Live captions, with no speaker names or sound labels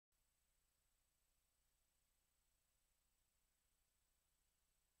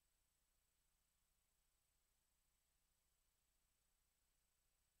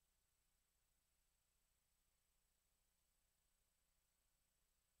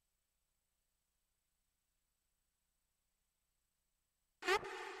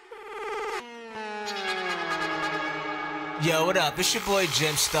Yo, what up? It's your boy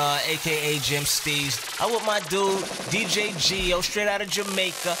Jim Star, aka Jim Steez. I'm with my dude, DJ Gio, straight out of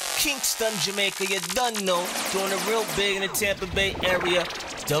Jamaica, Kingston, Jamaica. You done know, doing it real big in the Tampa Bay area.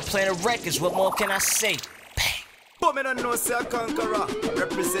 Still playing the records. What more can I say? Bang. But me don't know, Sir Conqueror,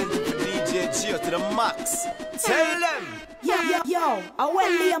 representing for DJ Gio to the max. Tell them. Yo, I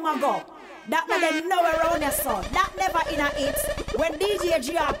went Liam ago. That man them know around your son. That never in a hit. When DJ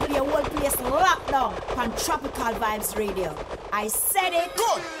GR play a whole place lockdown on Tropical Vibes Radio. I said it.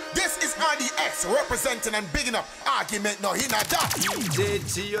 Good. This is RDX representing and bigging up argument. No, he not that. DJ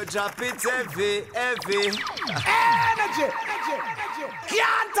Gio drop it heavy. Energy.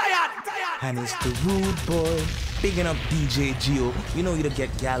 Can't tired. And it's the rude boy, bigging up DJ Gio. You know you don't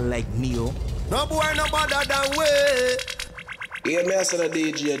get gal like Neo. No boy, no better than way. Yeah, me I said the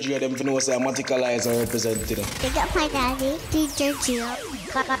DJ Gio, them to know say I'm Maticalizer representative. Big up my daddy, DJ Gio.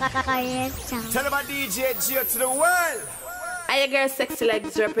 Tell about DJ Gio to the world. I girl Sexy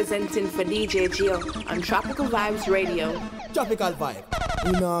Legs representing for DJ Gio on Tropical Vibes Radio. Tropical Vibe.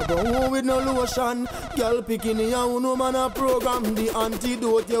 We not go home with no lotion. Girl picking the young woman a program. The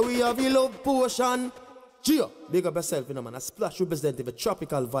antidote, yeah, we have a love potion. Gio, big up yourself, you know, man. A splash representative of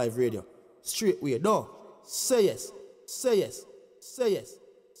Tropical Vibe Radio. Straight way, no. Say yes. Say yes. Say yes.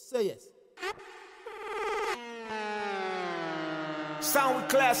 Say yes. Sound with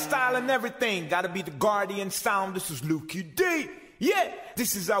class, style, and everything. Gotta be the guardian sound. This is Lukey D. Yeah,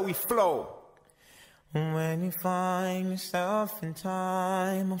 this is how we flow. When you find yourself in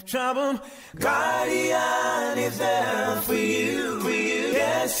time of trouble, guardian is there for you.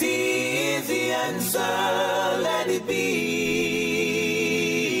 Yes, he is the answer. Let it be.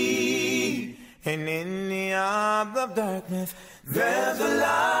 And in the arms of darkness, there's a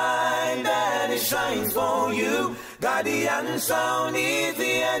light that it shines for you. Guardian sound is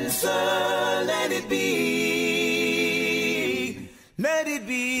the answer. Let it be. Let it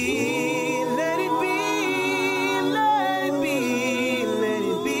be. Let it be. Let it be. Let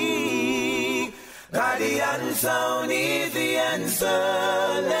it be. Guardian sound is the answer.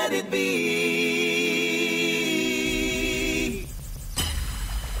 Let it be.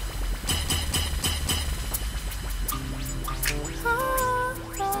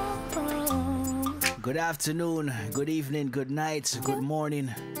 Good afternoon, good evening, good night, good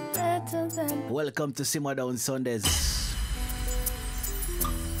morning. Welcome to Simma Dung Sundays.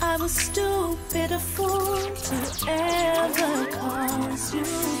 I was stupid, a fool to ever cause you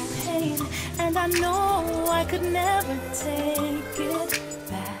pain, and I know I could never take it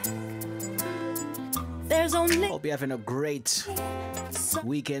back. There's only hope you're having a great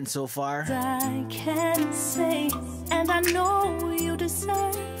weekend so far. I can say, and I know you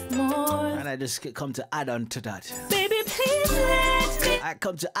deserve more. And I just come to add on to that. Baby, please let me. I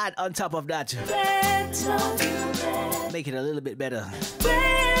come to add on top of that. Better, make it a little bit better.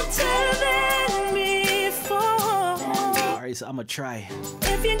 Better than before. Alright, so I'm gonna try.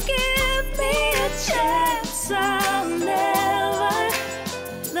 If you give me a chance, I'll never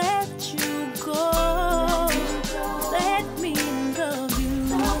let you go. Let me love you.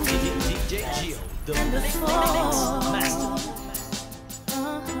 DJ Gio, the master.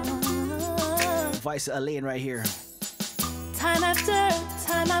 Vice Elaine right here. Time after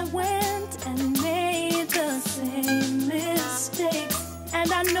time I went and made the same mistakes,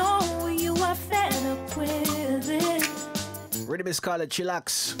 and I know you are fed up with it. Rhythm is called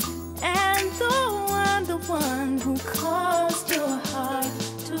Chillax. And though I'm the one who caused your heart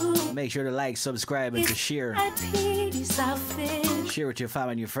to make sure to like, subscribe, and to share. Peace, I'll share with your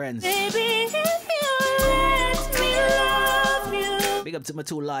family and your friends. Baby, if you let me love you. Big up to my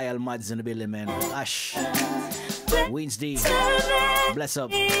two loyal mods in the building, man. Ash, Wednesday, bless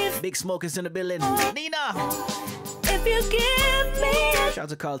up. Big Smokers in the building. Nina. If you give me a shout out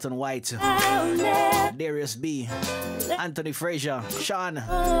to Carlton White, Darius B, Anthony Frazier, Sean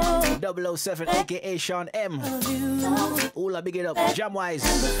 007 aka Sean M, Ula, big it up, Jamwise.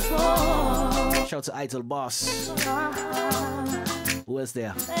 Shout out to Idol Boss. Who else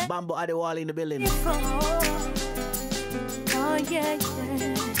there? Bambo Adewale in the building. Oh yeah,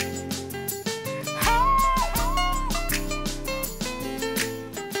 yeah.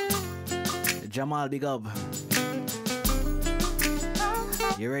 Jamal, big up.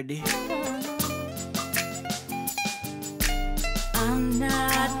 You ready? I'm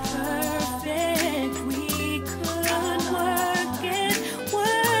not perfect. We could work it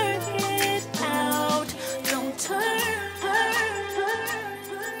out. Don't turn.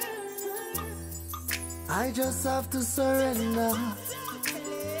 I just have to surrender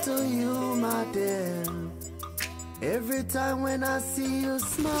to you, my dear. Every time when I see you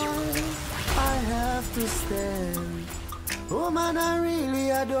smile, I have to stand. Woman, I really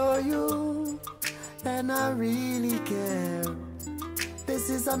adore you, and I really care. This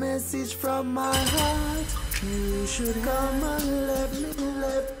is a message from my heart. You should come and let me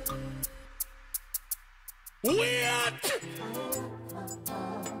live. What?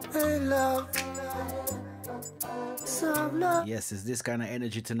 Hey, love. Some love. Yes, it's this kind of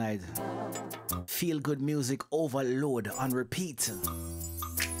energy tonight. Feel good music overload on repeat.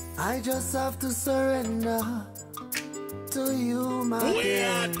 I just have to surrender to you, my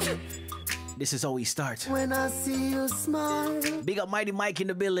dear. This is how we start. When I see you smile, big up Mighty Mike in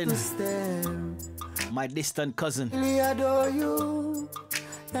the building. My distant cousin. Really adore you.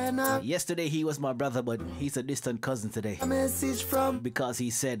 And yesterday he was my brother, but he's a distant cousin today. A message from because he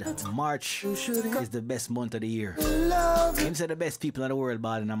said March is the best month of the year. Him said the best people in the world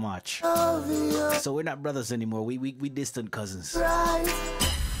born in March. So we're not brothers anymore. We distant cousins. Right.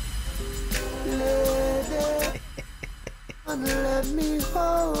 Lady, and let me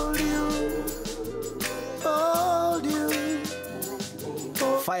hold you. Hold you.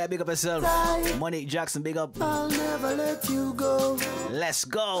 Fire, big up yourself. Monique Jackson, big up. I'll never let you go. Let's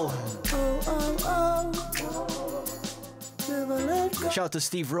go. Never let go. Shout out to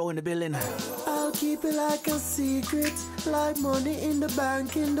Steve Rowe in the building. I'll keep it like a secret, like money in the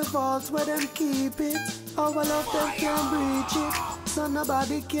bank, in the vault where them keep it. Our love them can't breach it, so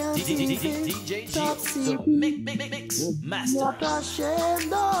nobody can see it. DJ Top secret. Mix Master. I'm not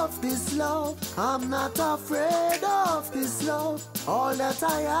ashamed of this love. I'm not afraid of this love. All that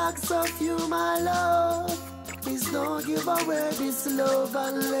I ask of you, my love, is don't give away this love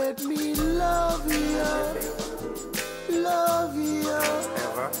and let me love you. Love you.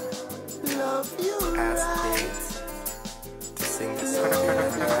 Love you right. To sing this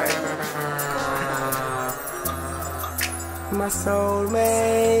my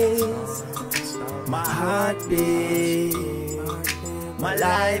soulmate, my heartbeat, my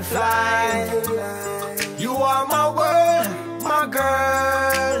lifeline. You are my world, my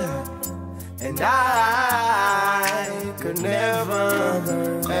girl, and I could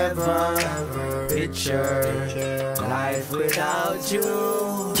never, ever picture life without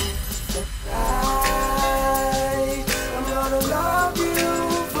you. I'm gonna love you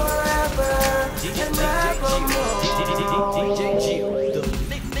forever and evermore. DJ Gio, the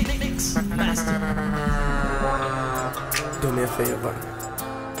Mix Master. Do me a favor.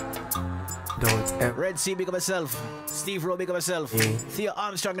 Don't ever. Red Sea, big up myself. Steve Rowe, big up myself. Theo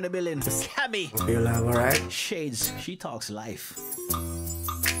Armstrong in the building. Cabby. Feel alright. Shades, she talks life.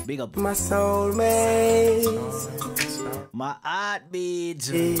 Big up. My soulmate, my heartbeat,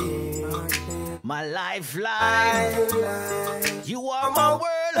 my lifeline. You are my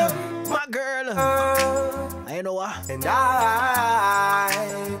world, my girl. I know what? And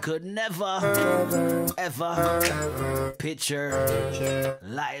I could never, ever picture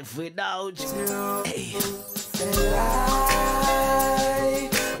life without you. Hey.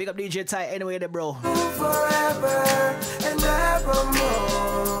 Big up DJ Ty anyway there, bro. Forever and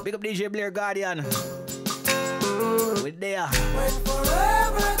evermore. Big up DJ Blair Guardian. We're there. When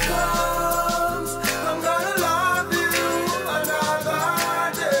forever comes, I'm gonna love you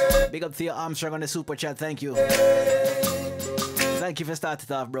another day. Big up Theo Armstrong on the super chat. Thank you. Thank you for starting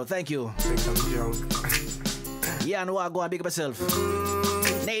it off, bro. Thank you. I think I'm drunk. Yeah, I know I go and big up myself.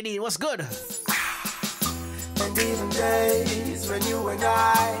 Nadine, what's good? And even days when you and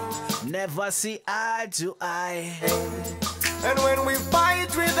I never see eye to eye. And when we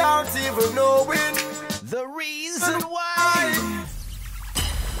fight without even knowing the reason why.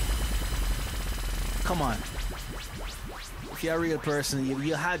 Come on. If you're a real person,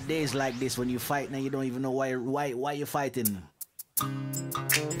 you have days like this when you fight and you don't even know why you're fighting.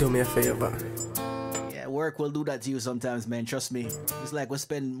 Do me a favor. Yeah, work will do that to you sometimes, man. Trust me. It's like we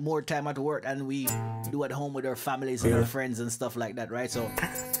spend more time at work than we do at home with our families and our friends and stuff like that, right? So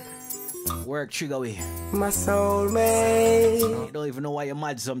work trigger away. My soulmate. You don't even know why you're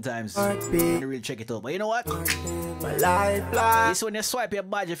mad sometimes. You really check it out. But you know what? My lifeline. This when you swipe your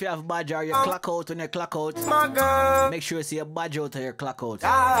badge, if you have a badge or you clock out when you clock out. My girl. Make sure you see a badge out or your clock out.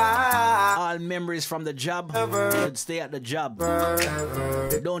 All memories from the job should stay at the job.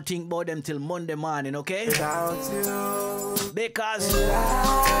 Don't think about them till Monday morning, okay? Because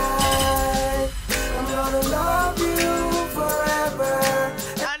I'm gonna love you forever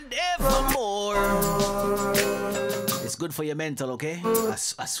and evermore. It's good for your mental, okay? I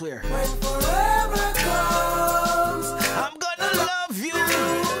swear. When forever comes, I'm gonna love you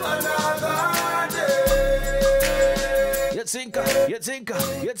another day. You think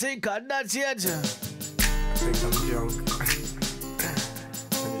that's yet? I think I'm drunk.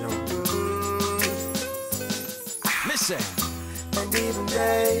 Say. And even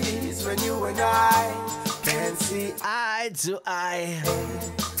days when you and I can't see eye to eye.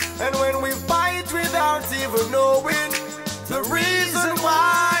 And when we fight without even knowing the reason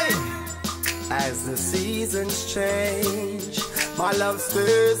why. As the seasons change, my love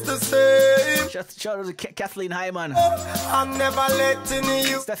stays the same. Shout out to Kathleen Hyman. I'm never letting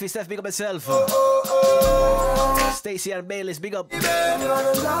you. Steph, big up yourself. Stacy and Bayless, big up. I'm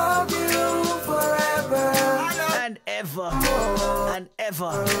gonna love you forever and ever and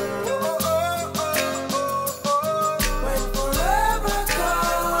ever. When forever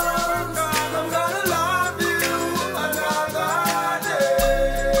comes, I'm gonna love you another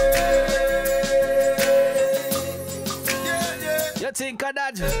day. You think of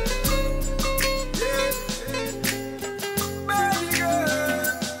that?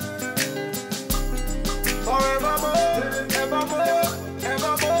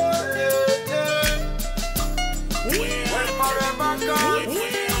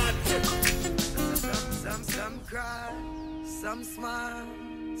 Some smile,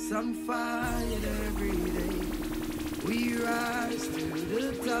 some fight every day. We rise to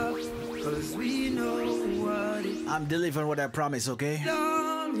the top, cause we know what it is. I'm delivering what I promise, okay?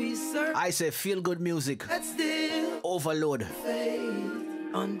 I say feel good music. Overload.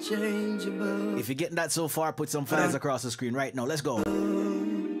 Unchangeable. If you're getting that so far, put some fires across the screen right now. Let's go.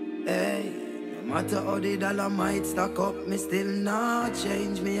 Hey. No matter how the dollar might stack up, me still not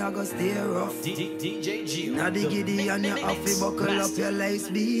change. Me I go stay rough. DJ Gio. Now the giddy and you have to buckle up your legs.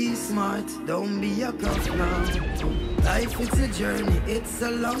 Be smart, don't be a cuff now. Life it's a journey, it's a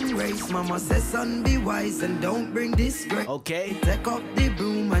long race. Mama says son be wise and don't bring disgrace. Okay. Take up the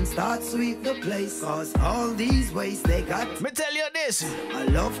broom and start sweep the place. Cause all these ways they got. Me tell you this. I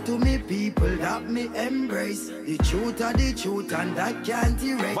love to me people that me embrace. The truth are the truth and that can't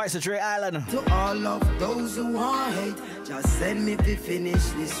erase. Vice Trey Island. To all of those who want hate, just send me to finish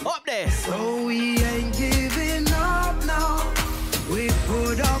this. Up there. So we ain't giving up now. We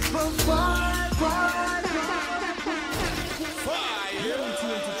put up a fight.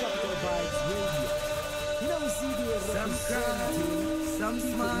 Some cry, some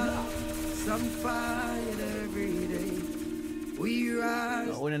smile, some fight every day. We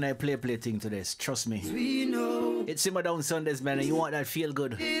rise. When I play thing to this, trust me. We know it's Simma Dung Sundays, man, and you want that feel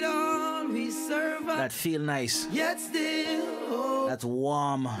good. it all we serve. That feel nice. Yet still that's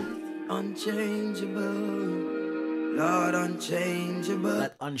warm. Unchangeable. Lord, unchangeable.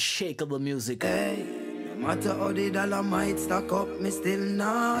 That unshakable music. Hey. No matter how the dollar might stack up, me still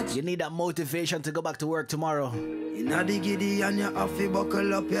not. You need that motivation to go back to work tomorrow. You know the giddy and you have to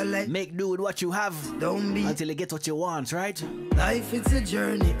buckle up your leg. Make do with what you have. Don't be until you get what you want, right? Life it's a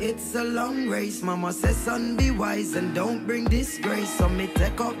journey, it's a long race. Mama says son be wise and don't bring disgrace. So me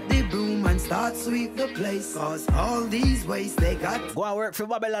take up the broom and start sweep the place. Cause all these ways they got. Go and work for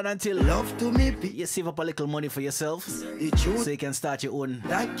Babylon until love to me. You save up a little money for yourself. The truth so you can start your own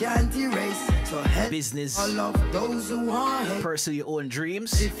that can't erase. So help business. All of those who want hate. Pursue your own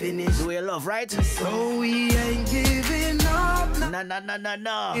dreams. Finish. Do your love, right? So we ain't giving up.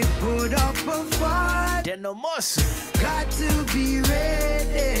 No. We put up a fight. Then no must. Got to be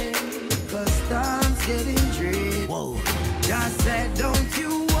ready. Cause time's getting dread. Whoa. Just said don't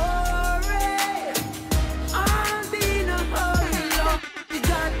you worry. I'll be in a hurry. Love. We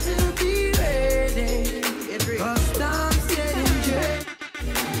got to be ready. Cause time's getting dread.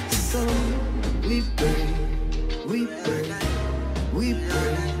 So we pray. We pray. We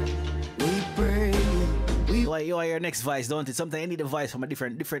pray. We pray. You are your next voice, don't it? Sometimes you need a voice from a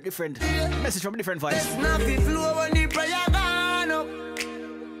different message from a different voice. It's not the flow when the prayer gone up.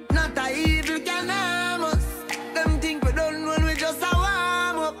 Not a evil can harm us. Them think we done when we just a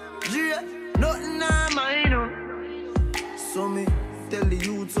warm up. Yeah, nothing on mine up. So me tell the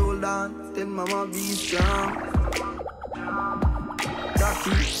youth hold on. Tell mama be strong.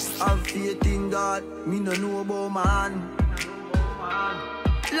 Taki, have faith in God. Me no know about man.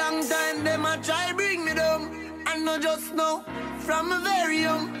 Long time them a try bring me down. And not just now, from a very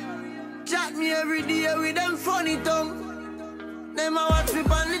young. Chat me every day with them funny tongue. Them a watch me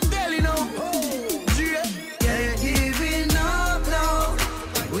on the telly now. Yeah, giving up now.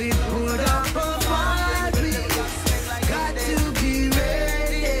 We put up a fight. We got to be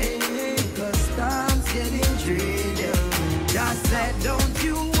ready. Cause time's getting dreary. Just said don't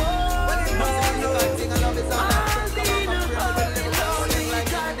you worry.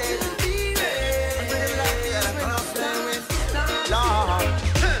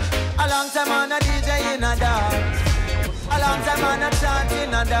 time on a DJ in a dance. A long time on a chant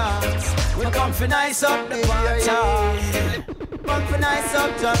in a dance. We come for nice up the party. Come for nice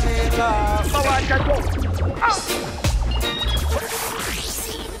up Jamaica. Forward and go.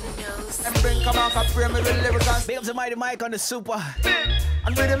 And bring come out, pray me with lyrics. Big up to Mighty Mike on the super.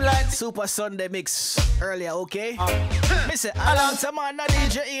 And rhythm line. Super Sunday mix earlier, okay? Miss it. A long time on a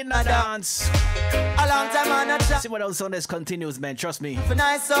DJ in a dance. A long time on a chat. Simma Dung Sundays continues, man. Trust me. For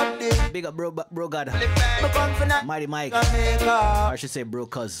nice update. Big up, bro God. Mighty Mike. Jamaica. I should say, bro,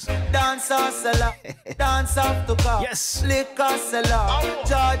 cuz. Dance off seller. Dance off to car. Yes. Liquor seller.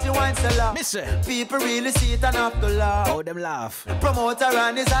 Georgie wine seller. Miss it. People really see it and have to laugh. Oh, them laugh. Promoter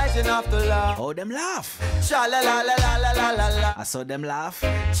and his eyes and have to laugh. Oh, them laugh. Cha la la la la la la la. I saw them laugh.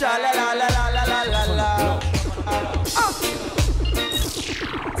 Cha la la la la la la la.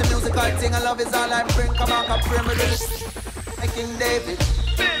 The musical thing I love is all I bring. Come on, come pray me like King David.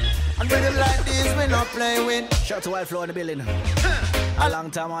 And rhythm like this we not play with. Shout to Wildflow in the building. A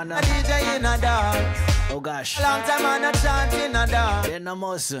long time on a DJ in a dance. Oh gosh. A long time on a chant in a dance. Then no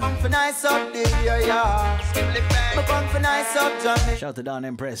more. Come for nice up the yeah. Come for nice up Johnny. Shout to Don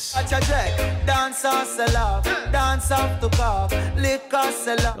Empress. Watch a check. Dance off sell off. Dance off to cock. Liquor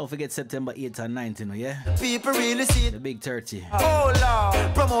sell off. Don't forget September 8th and 19th, yeah? People really see it. The big 30. Oh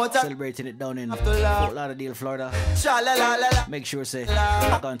Lord. Promoter. Celebrating it down in Fort Lauderdale, Florida. Cha la la la la. Make sure say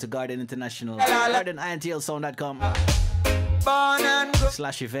log on to Garden International. GardenINTLSound.com.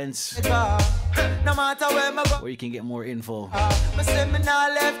 /events, no matter where me go, where you can get more info.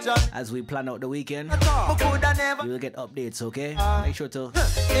 As we plan out the weekend, you will get updates, okay? Make sure to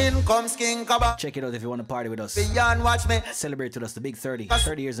check it out if you want to party with us. Watch me. Celebrate with us, the big 30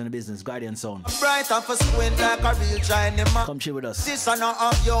 years in the business, Guardian Sound. Bright and for squint like a real Chinese man. Come chill with us. This are not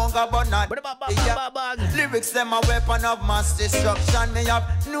of younger but not lyrics them a weapon of mass destruction. Me have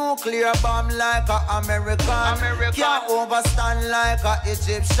nuclear bomb like a American. Can't overstand like a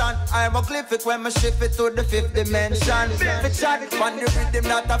Egyptian. I'm a glyphic when me shift it to the 5th dimension. The chat on the rhythm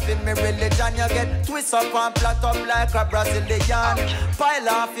that I feel me religion. You get twist up and flat up like a Brazilian. Pile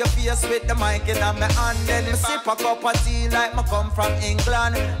off your face with the mic in my hand. Then me sip a cup of tea like me come from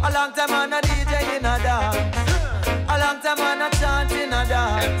England. A long time on a DJ in a dance. A long time on a chant in a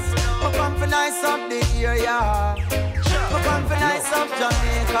dance. We come for nice up the area. We come for nice up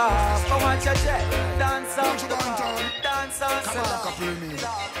Jamaica. We watch a jet. Dance up the dance up. Come on, couple of me.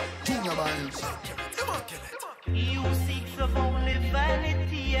 Junior Biles. You seek of only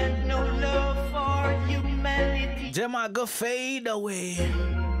vanity and no love for humanity. Them I go fade away.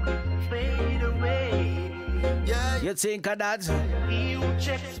 Fade away. Yeah. You think of that?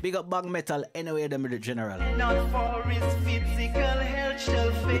 Big up Bang Metal anyway, them with the general. Not for his physical health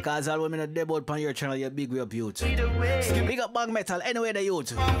shall fade. Because all women are debut on your channel, you big way up youth. Big up Bang Metal anyway, the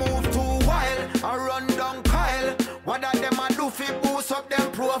youth. I move too wild, I run down Kyle. What are them a do fi boost up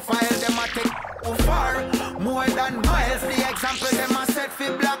them profile? Them a take too far, more than miles. The example them a set fi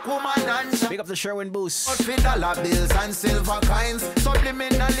black woman and big up the Sherwin Boost. Fi dollar bills and silver coins.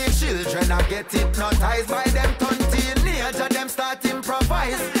 Subliminally children are get hypnotized by them turn teenager. Them start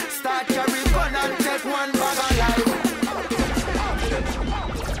improvise. Start carry gun and take one bag of life.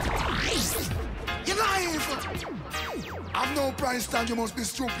 You're live. I've no price tag, you must be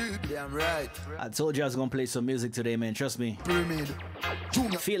stupid. Damn right. I told you I was gonna play some music today, man. Trust me. Pyramid.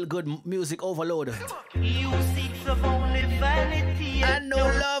 Junior. Feel good music overload. You seek of only vanity and no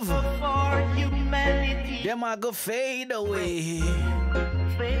love for humanity. Them I go fade away.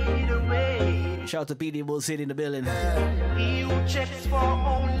 Fade away. Shout to PD Bull City in the building. He who checks for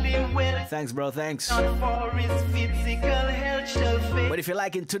only wealth. Thanks, bro. Thanks. Not for his physical health shall fade. But if you're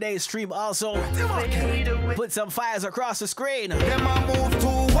liking today's stream, also put some fires across the screen. Them a move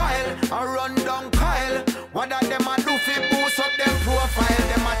too wild, I run down Kyle. What are them a do fi boost up them profile?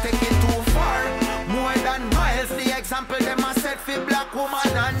 Them a take it too far, more than miles. The example them a set fi black woman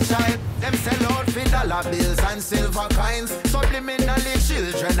and child. Them sell out fi dollar bills and silver coins. Subliminally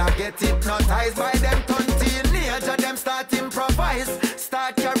children a get hypnotized by them turn teenager. Them start improvise,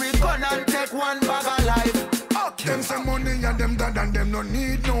 start carry gun and take one bag of life. Them some money and them dad and them no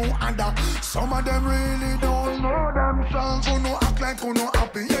need no other. Some of them really don't know themselves. Who no act like who no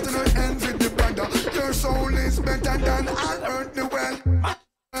happy, yet no envy the brother. Your soul is better than all earthly wealth.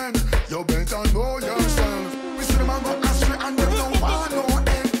 And you better know yourself. We see them and go astray and them don't want no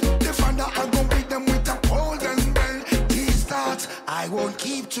end. The father I go beat them with a golden bell. These thoughts I won't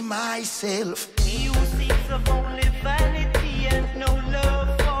keep to myself. He who seeks of only vanity and no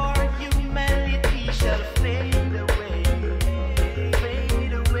love for humanity shall fade away,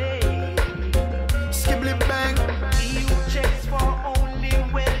 fade away. Skibbly bang. He who checks for only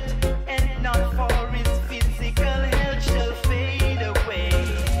wealth and not for his physical health shall fade away,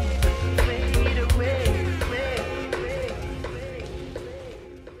 fade away.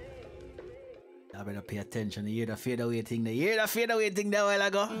 I better pay attention. You hear the fade away thing? You hear the fade away thing that while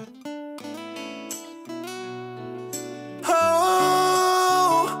ago?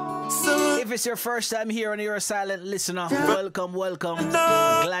 if it's your first time here and you're a silent listener, welcome, welcome.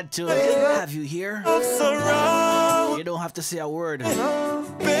 Glad to have you here. You don't have to say a word.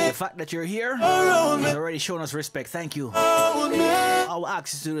 The fact that you're here has already shown us respect. Thank you. Our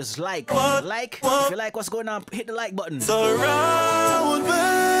ask you to do is like. If you like what's going on, hit the like button.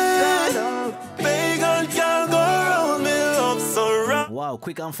 Wow,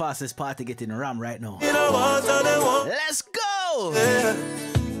 quick and fast this party getting ram right now. Let's go!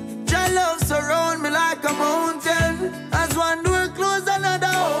 Your love surround me like a mountain. As one door close,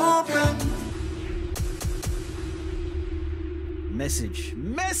 another open. Message,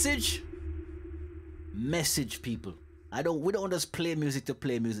 people. We don't just play music to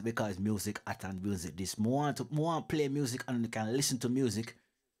play music because music and music this. We want to play music and can listen to music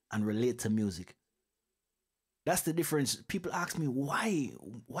and relate to music. That's the difference. People ask me why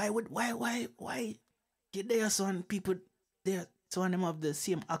get there son people there so them have the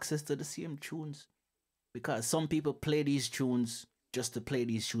same access to the same tunes. Because some people play these tunes just to play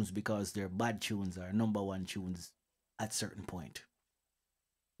these tunes because they're bad tunes or number one tunes at certain point.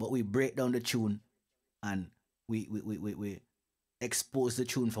 But we break down the tune and we expose the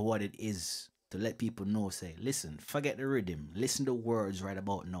tune for what it is to let people know, say, listen, forget the rhythm, listen to words right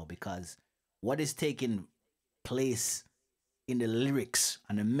about now, because what is taking place in the lyrics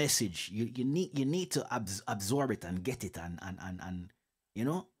and the message, you need to absorb it and get it and you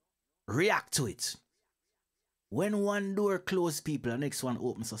know, react to it. When one door closes, people, the next one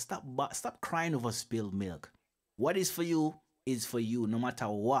opens. So stop crying over spilled milk. What is for you is for you, no matter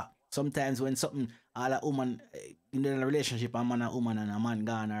what. Sometimes when something, all a woman in a relationship, a man and woman and a man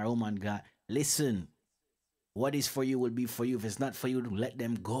gone or a woman gone, listen, what is for you will be for you. If it's not for you, let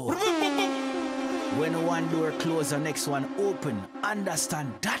them go. When one door closes, the next one open.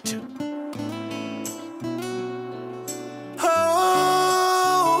 Understand that.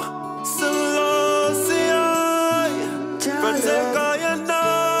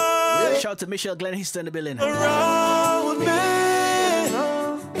 Shout out to Michelle Glenn Hister in the building.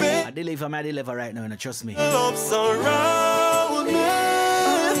 I deliver right now, and trust me. Love surround me.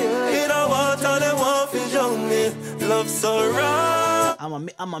 You know what I want to show me. Love surround.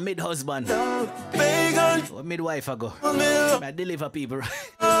 I'm a mid-husband. Or midwife I go. I deliver people.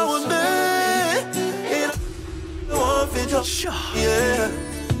 Sure. Yeah.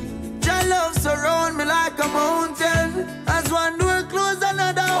 Your love surround me like a mountain. As one door close,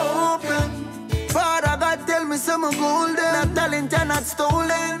 another open. Father God tell me some golden. That talent are not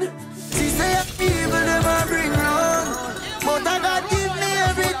stolen. She say people never bring wrong, but I God give me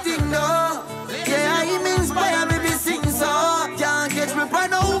everything though. Yeah, He inspire me to sing so. Can't catch me by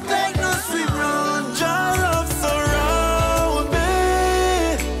no hook like no swim run. Your love surround me.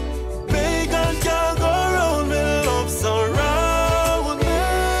 Pagan can't go round me. Love surround me.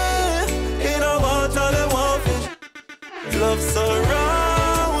 You know what I want fish. Love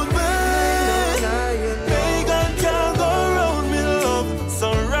surround me. Pagan can't go round me. Love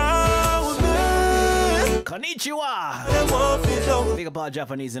surround me. Konnichiwa. Big up all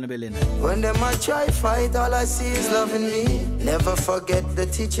Japanese in the building. When them a try fight, all I see is loving me. Never forget the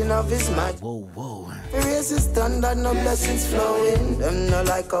teaching of His might. Whoa. Raise His standard, no blessings flowing. Them no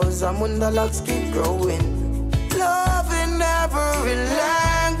like how Zamunda locks keep growing. Love in every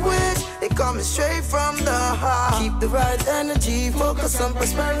language. It comes straight from the heart. Keep the right energy, focus on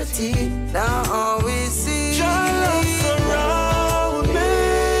prosperity. Now all we see. Your love surround me.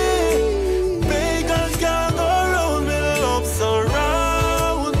 Pagans can't go around me. Love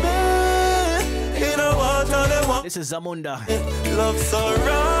surround me. You know what I want. This is Zamunda. Love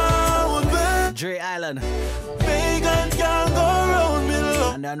surround me. Dre Island. Pagans can't go around me.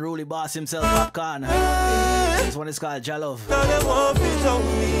 Love. And the unruly boss himself, Popcorn. This one is called Jalov.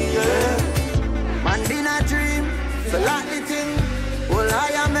 Man in a dream, so like the thing. All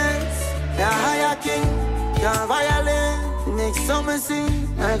higher men, the higher king. Can't violate, make summer sing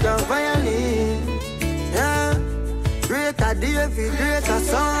like a violin. Yeah, greater David, greater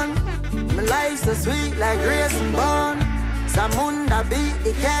son. My life's so sweet like grace and bone. Samunda beat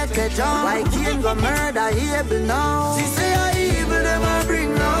the cat John. Why king go murder Abel now? She say I evil them I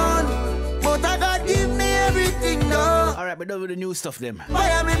bring on, but I God give me everything though. Alright, but done with the new stuff them. Why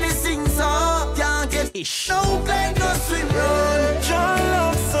am I missing so? Can't get ish. No like no swim run. Your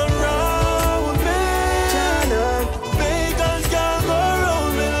love surround me. Pagans can't go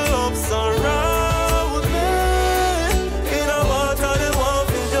round me. Love surround me. You know what I want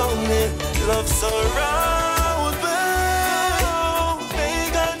to show me. Love surround me.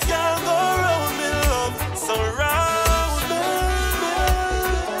 Pagans can't go round me. Love surround me.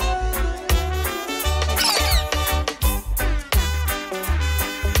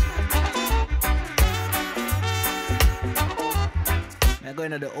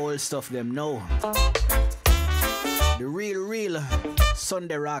 going to the old stuff them now. The real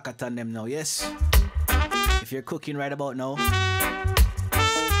Sunday Rockathon them now, yes? If you're cooking right about now,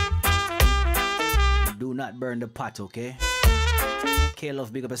 do not burn the pot, okay?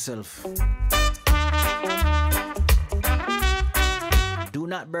 K-Love, big up yourself. Do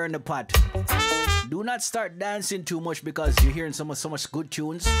not burn the pot. Do not start dancing too much because you're hearing so much good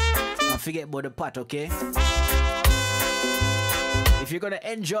tunes. And forget about the pot, okay? If you're gonna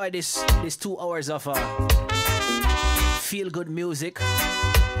enjoy this 2 hours of feel good music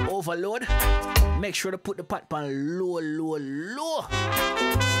overload, make sure to put the pot on low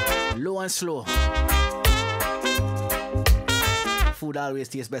and slow. Food always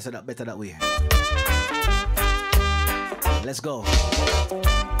tastes better that way. Let's go.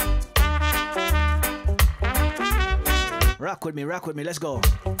 Rock with me, let's go.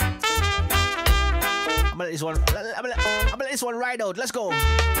 I'm gonna let this one ride out. Let's go.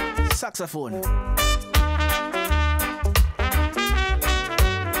 Saxophone.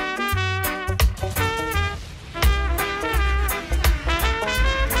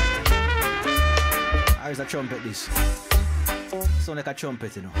 How is a trumpet this? Sound like a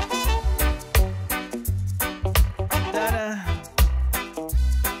trumpet, you know. Ta-da.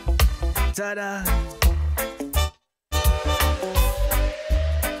 Ta-da.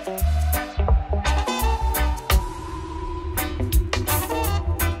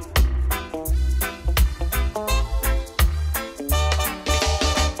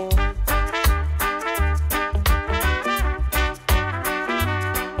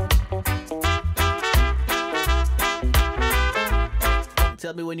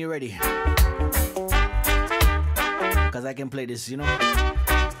 Tell me when you're ready, because I can play this, you know.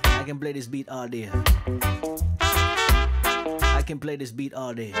 I can play this beat all day. I can play this beat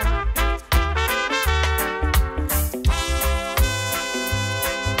all day.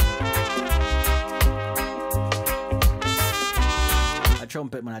 A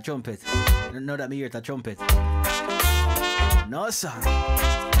trumpet, man, a trumpet. Know that me hear it, a trumpet. No, sir.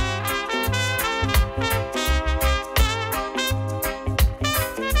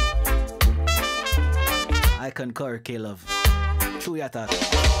 I concur, K-Love. True your thought.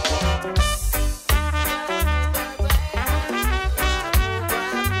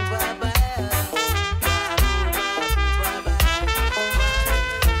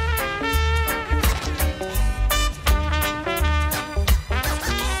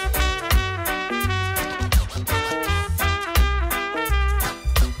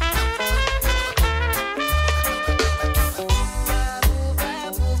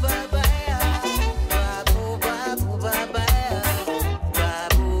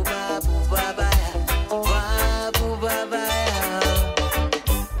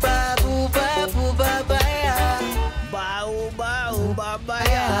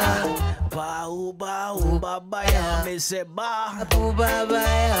 Say ba. I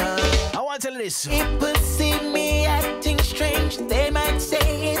want to tell you this. People see me acting strange. They might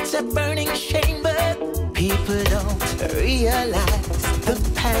say it's a burning shame, but people don't realize the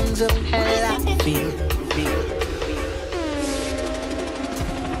pangs of hell I feel.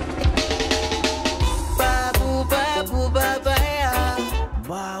 Babu babu babaya.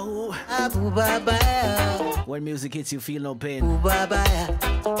 Babu babu babaya. When music hits, you feel no pain. Babu.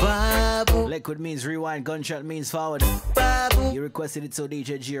 Liquid means rewind, gunshot means forward. Babu. You requested it, so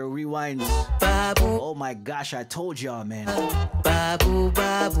DJ Gio rewinds. Babu. Oh my gosh, I told y'all, man. Babu,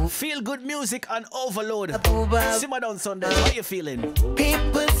 babu. Feel good music on overload. Babu. Simma Dung Sunday, how you feeling?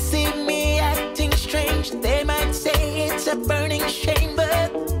 People see me acting strange. They might say it's a burning shame,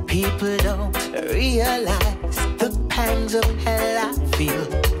 but people don't realize the pangs of hell I feel.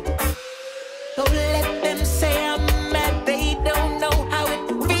 So let them say I'm mad, they don't know how it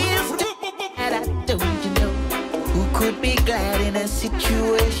feels to be mad. I don't you know who could be glad in a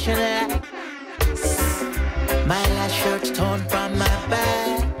situation like this? My last shirt's torn from my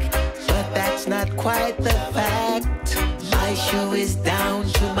back, but that's not quite the fact. My shoe is down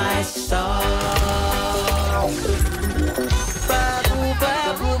to my soul. Babu,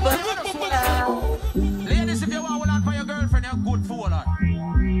 babu, babu. Ladies, if you want one for your girlfriend, you're good for her.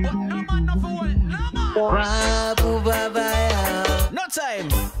 But no man, no fool, no man. Babu, babaya. No time.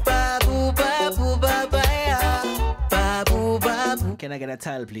 Babu, babu, babaya. Babu, babu. Can I get a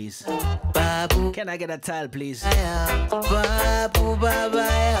tile, please? Babu. Can I get a tile, please? Babu,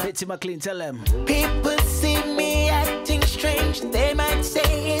 babaya. Bitsy McLean, tell them. People see me acting strange. They might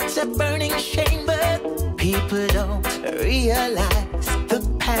say it's a burning shame, but people don't realize the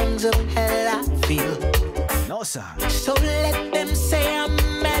pangs of hell I feel. No, sir. So let them say I'm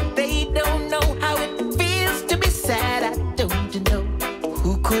mad. They don't know how it feels to be sad. I don't know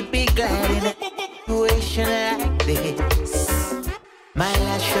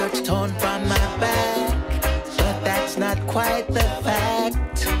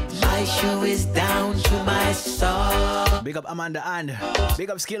My shoe is down to my soul. Big up Amanda and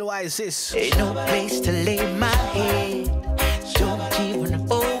big up Skillwise, sis. Ain't no place to lay my head. Don't even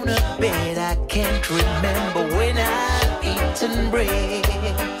own a bed. I can't remember when I've eaten bread.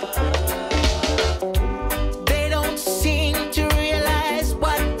 They don't seem to realize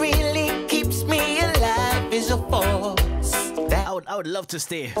what really keeps me alive is a force. I would love to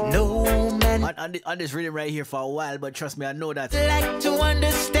stay No man on this rhythm right here for a while, but trust me, I know that like to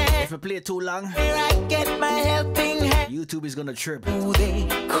understand. if I play it too long, Where I get my helping hand. YouTube is gonna trip. They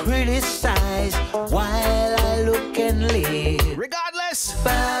criticize while I look and live. Regardless,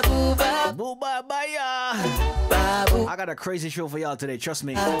 Babu, babu, booba baya. babu, I got a crazy show for y'all today, trust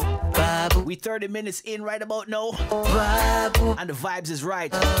me. babu, We 30 minutes in right about now, babu, and the vibes is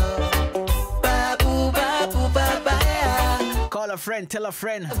right. babu, babu, babu. Call a friend, tell a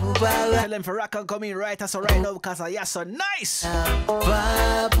friend, tell them for rock and come in right as right now because I so nice.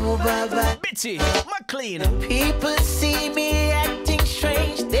 Babu, babu. Bitchy, McLean. People see me acting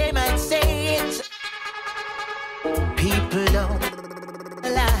strange, they might say it's. People don't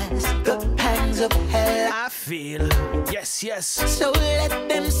realize the pangs of hell I feel. Yes, yes. So let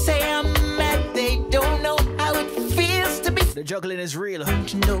them say I'm mad, they don't know how it feels to be. The juggling is real.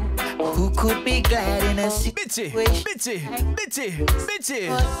 To know who could be glad in a Bitchy, situation. bitchy, bitchy, bitchy.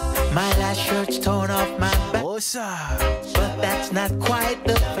 My last shirt's torn off my back, Oh, sir. but that's not quite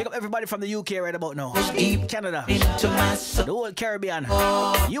the Pick up everybody from the UK right about now. deep Canada, into my soul. the whole Caribbean,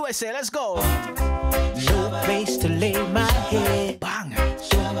 USA, let's go. No place to lay my head. Bang.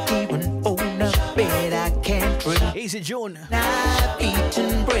 Don't even own a bed. I can't breathe. Easy June. I've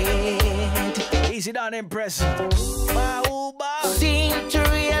eaten bread. Easy down, Empress. Bauba. Seem to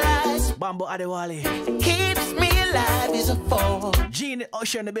realize Bambo Adewale. keeps me alive is a force. Gene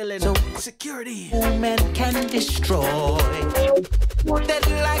Usher in the building. So security. Woman can destroy. They'd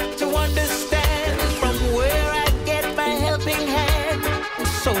like to understand from where I get my helping hand.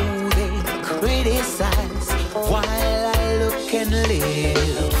 So they criticize while I look and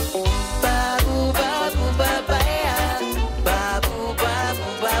live. Babu, babu, babaya. Babu, babu,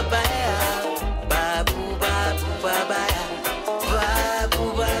 babaya. Babu, babu, babaya. Babu,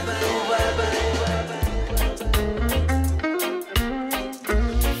 babu,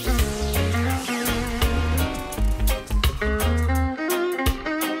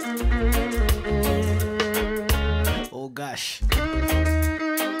 Oh gosh.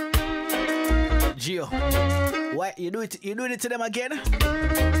 Gio, why you doing it to them again?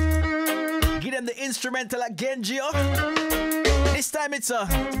 Give them the instrumental again, Gio. This time it's a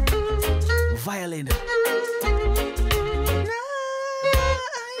violin.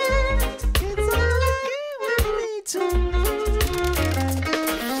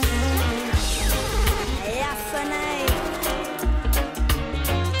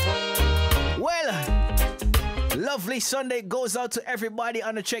 Well, lovely Sunday goes out to everybody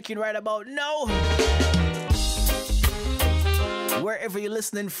on the check-in right about now. Wherever you're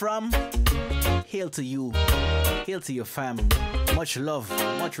listening from, hail to you. Hail to your fam. Much love,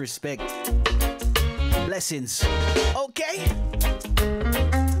 much respect. Blessings. Okay?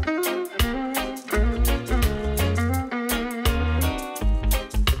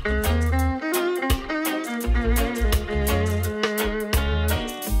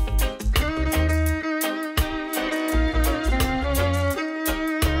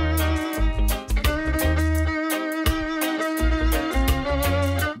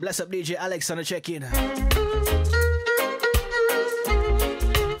 Bless up DJ Alex on the check-in.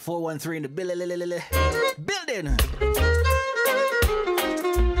 413 in the building.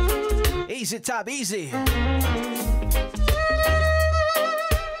 Easy top, easy.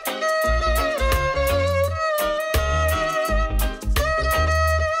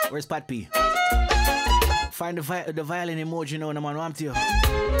 Where's Pat P? Find the violin emoji now, man. I'm to you.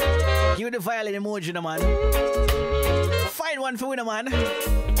 Give me the violin emoji now, man. Find one for winner, man. Let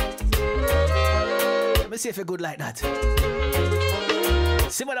me see if you're good like that.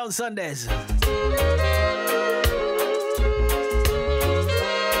 Simma Dung Sundays.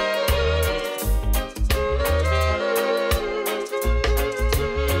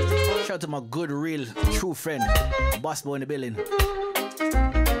 Shout out to my good, real, true friend, Boss Boy in the building.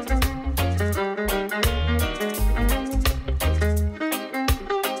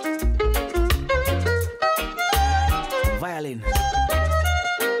 Violin.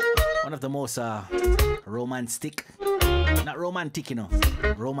 One of the most romantic, not romantic, you know,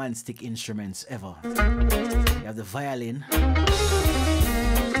 romantic instruments ever. You have the violin.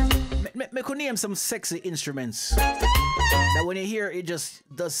 Me could name some sexy instruments that when you hear it just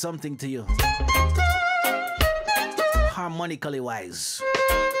does something to you. Harmonically wise.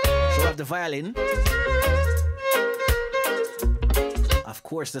 we have the violin. Of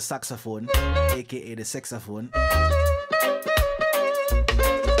course, the saxophone, aka the saxophone.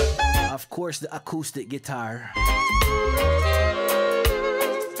 Of course, the acoustic guitar.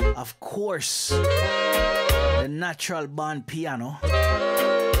 Of course, the natural band piano.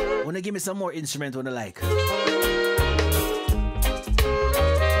 Wanna give me some more instrument when I like?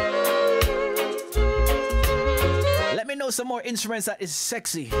 Let me know some more instruments that is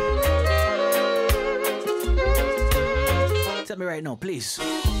sexy. Tell me right now, please.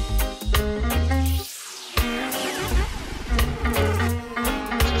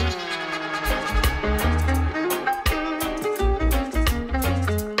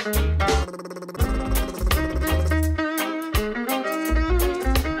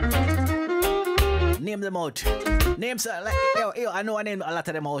 Name them out. Names like yo, I know I named a lot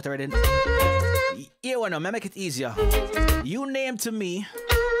of them out already. Here one, now make it easier. You name to me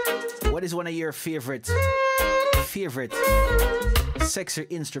what is one of your favorite sexy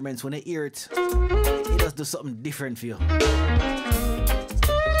instruments. When I hear it, it does do something different for you.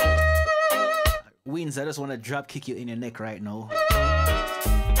 Wins, I just want to drop kick you in your neck right now.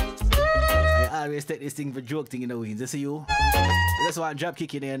 I always take this thing for joke thing, you know, Wins. I see you. I just want to drop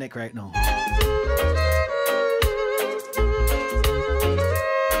kick you in your neck right now.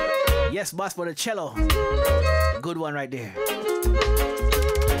 Yes, boss, for the cello. Good one right there.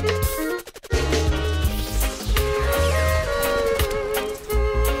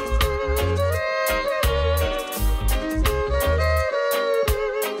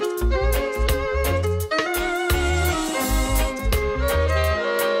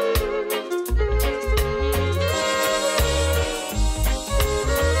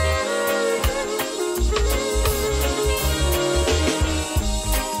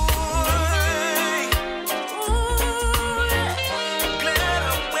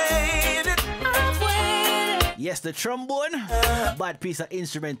 Yes, the trombone, bad piece of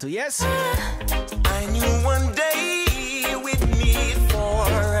instrument too, yes? I knew one day we'd meet for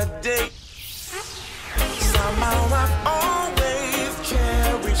a date. Somehow I've always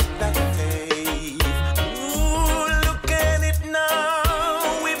cherished that faith. Ooh, look at it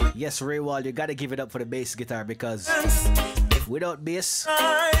now. Yes, Ray Wall, you gotta give it up for the bass guitar because without bass...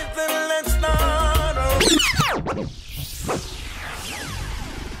 Then let's start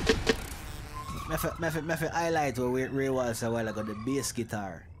My highlight where Ray was a while ago, the bass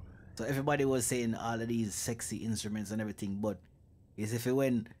guitar. So everybody was saying all of these sexy instruments and everything, but is if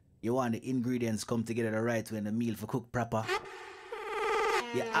when you want the ingredients come together the right way and the meal for cook proper,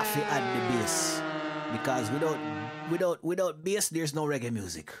 you have to add the bass. Because without bass, there's no reggae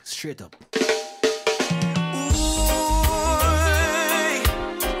music. Straight up.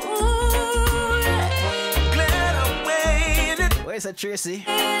 Where's that, Tracy?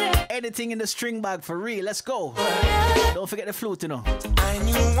 Anything in the string bag for real. Let's go. Don't forget the flute, you know. I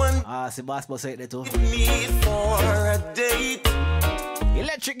knew one. See, boss say it too. Meet for a date.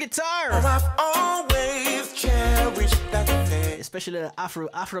 Electric guitar. I've always cherished that faith. Especially the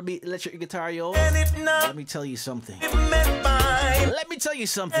Afrobeat electric guitar, yo. Let me tell you something. Let me tell you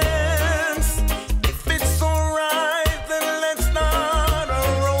something. If it's alright, then let's start a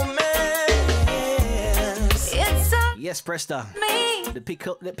romance. It's yes, Presta. The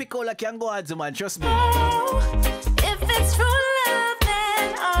Piccola can go on to man, trust me. If it's true love,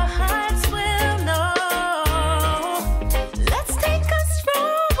 then our hearts will know. Let's take a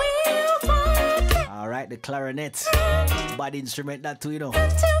stroll, we'll walk. Alright, the clarinet. Bad instrument, that too, you know.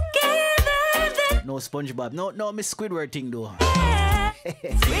 No SpongeBob. No Miss Squidward thing, though.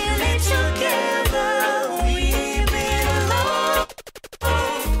 Really together, we belong.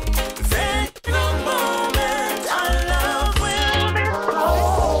 Then the moment our love will be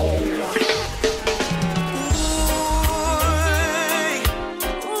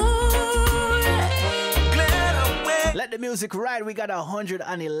Let the music ride. We got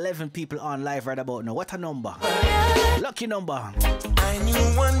 111 people on live right about now. What a number. Lucky number. I knew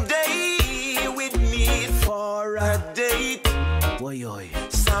one day we'd meet for a date. Boy, oi.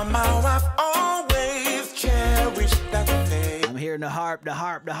 Somehow I've always cherished that faith. I'm hearing the harp.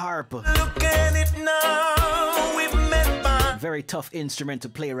 Look at it now. We've met by very tough instrument to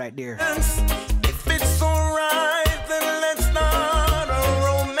play right there. If it's alright, then let's start a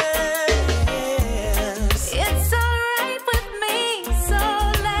romance. It's alright with me, so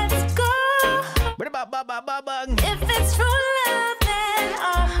let's go. If it's true love, then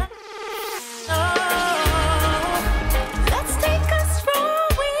let's take a stroll,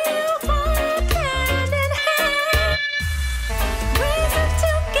 we'll walk hand in hand. Reason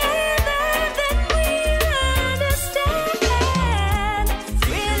together, then we'll understand.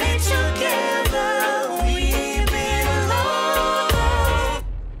 Really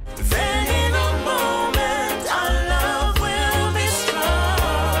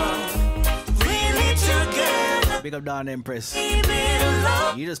on, Empress.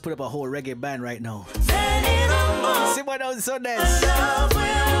 You just put up a whole reggae band right now. Simma Dung Sundays.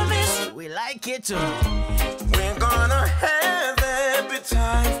 We like it too. We're gonna have happy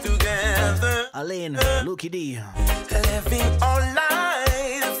times together. Alain, Lucky D. Living our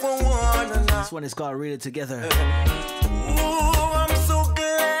life for one another. This one is called Read It Together. Ooh, I'm so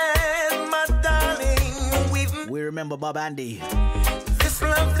glad, my darling. We remember Bob Andy. This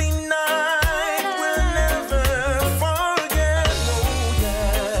lovely night we'll never forget. Oh,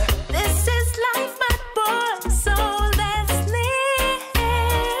 yeah. This is life, my boy, so let's live.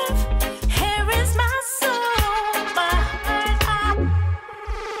 Here is my soul, my heart.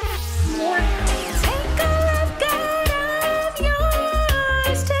 Take a love God of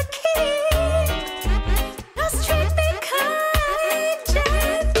yours to keep. Just treat me kind,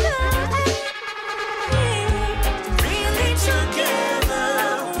 gentle. Really together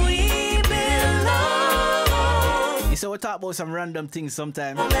we belong. You see, we talk about some random things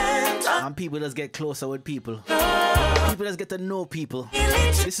sometimes, and people just get closer with people. People just get to know people.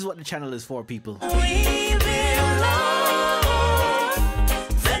 This is what the channel is for, people.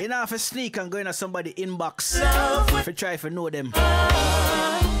 You know, if you sneak and go into somebody's inbox, if you try to know them.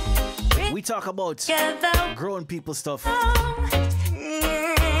 We talk about grown people stuff.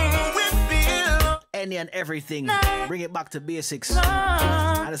 Any and everything. Bring it back to basics.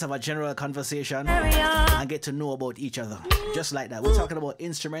 And just have a general conversation and get to know about each other. Just like that. We're talking about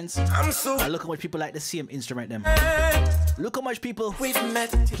instruments. And look how much people like the same instrument them. Look how much people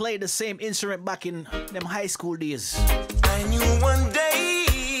play the same instrument back in them high school days. I knew one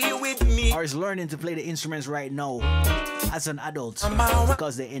day with me. Or is learning to play the instruments right now as an adult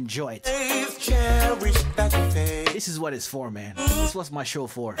because they enjoy it. This is what it's for, man. This is what my show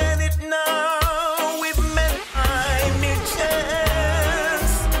for. And it now we've met, I need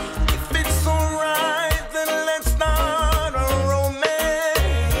chance. If it's alright, then let's start a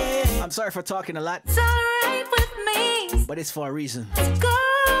romance. I'm sorry for talking a lot. It's alright with me. But it's for a reason. Let's go.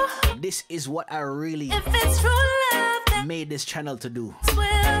 This is what I really If it's true love, then made this channel to do.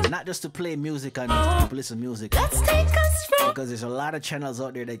 we'll Not just to play music and people listen to music. let's take us from Because there's a lot of channels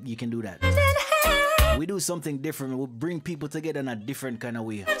out there that you can do that. hand in hand. We do something different. We bring people together in a different kind of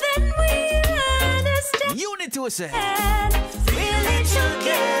way. Then we understand. Unity we say. Really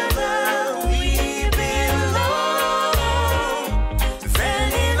together we belong.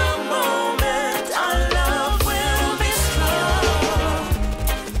 Then in a moment our love will be strong.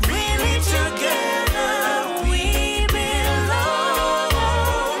 Really together we belong.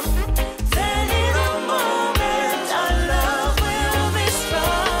 Then in a moment our love will be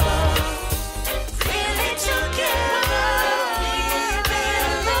strong. Really together we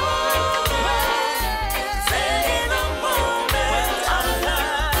belong. Then in a moment our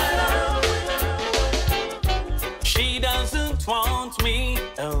love. She doesn't want me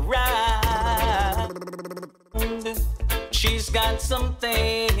around. She's got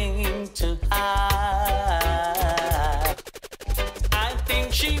something to hide. I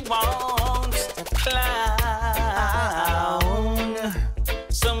think she wants a clown,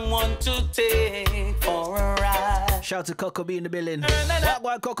 someone to take for a ride. Shout to Coco B in the building. What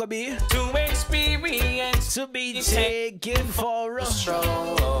one Coco B? To experience, To be taken for a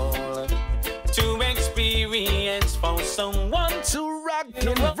stroll. To experience for someone to rock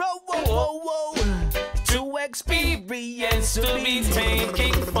and roll. Whoa, whoa, whoa. To experience, to be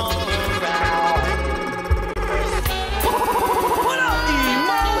taken for a ride. What up?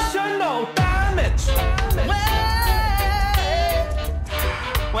 Emotional damage.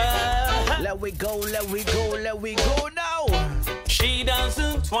 Well, let we go, let we go, let we go now. She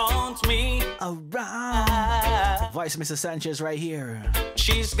doesn't want me around. Vice Mr. Sanchez right here.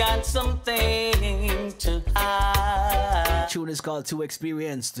 She's got something to hide. Tune is called Too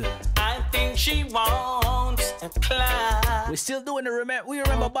Experienced. I think she wants a clown. We're still doing the we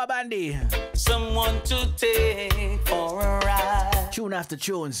remember Bob Andy. Someone to take for a ride. Tune after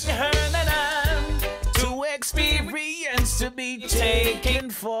tunes. To experience, to be taken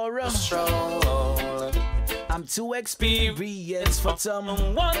for a stroll. I'm too experienced for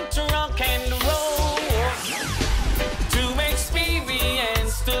someone to rock and roll. To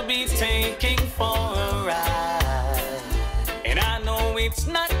experience, to be taken for a ride. And I know it's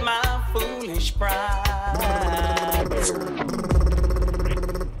not my foolish pride.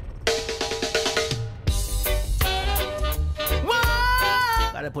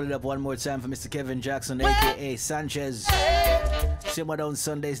 Gotta pull it up one more time for Mr. Kevin Jackson, aka Sanchez. Simma Dung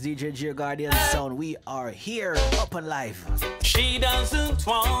Sundays, DJ Geo Guardian Sound. We are here, up and live. She doesn't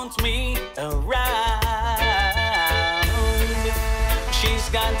want me around. She's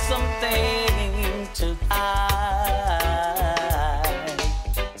got something to hide.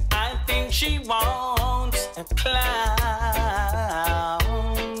 I think she wants a clown,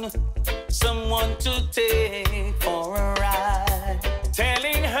 someone to take for a ride,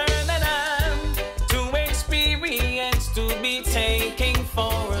 telling her that I'm too experienced to be taking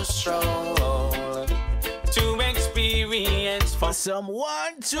for a stroll, too experienced for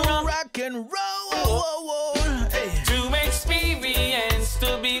someone to rock and roll. Hey. Too experienced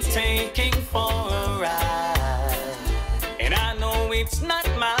to be taking for a ride, and I know it's not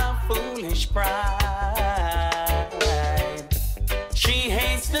my foolish pride. She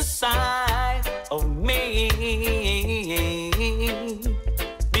hates the sight of me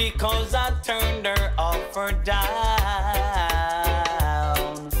because I turned her off or down.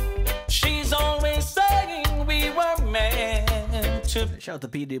 She's always saying we were meant to. Shout out to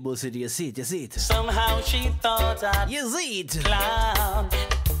PD Bullshit, you see it, you see it. Somehow she thought I'd clown,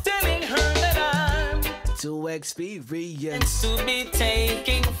 telling her that I'm too experienced to be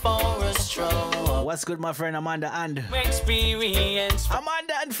taking for a stroll. What's good, my friend Amanda and experience?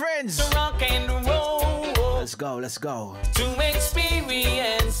 Amanda and friends. To rock and roll. Let's go, let's go. Too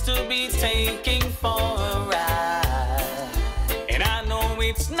experienced to be taking for a ride, and I know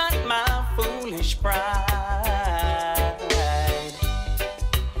it's not my foolish pride.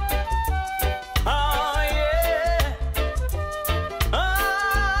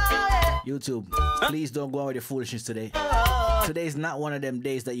 YouTube, please don't go on with your foolishness today. Today is not one of them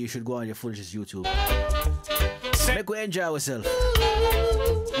days that you should go on your foolishness, YouTube. Make we enjoy ourselves.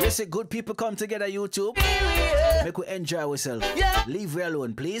 Listen, good people come together, YouTube. Make we enjoy ourselves. Leave me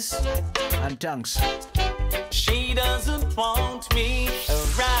alone, please. And thanks. She doesn't want me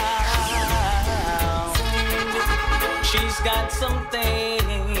around. She's got something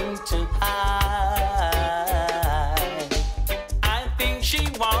to hide. I think she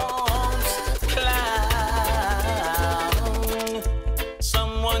wants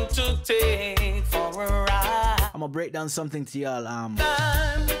to take for a ride. I'm gonna break down something to y'all.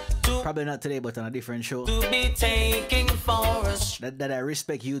 Probably not today, but on a different show. To be taking for us. That I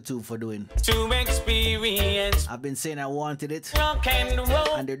respect YouTube for doing. To experience. I've been saying I wanted it. Rock and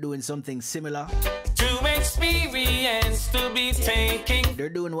roll. And they're doing something similar. To experience. To be taking. They're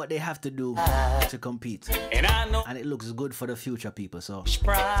doing what they have to do to compete. And I know. And it looks good for the future people. So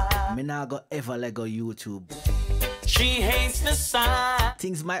me not go ever let go YouTube. She hates the sign.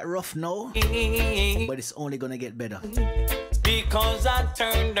 Things might rough now, but it's only gonna get better. Because I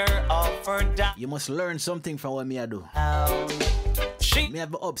turned her off or down. You must learn something from what me I do. Me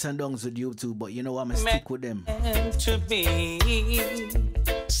have ups and downs with YouTube, but you know I'm gonna stick with them. To be.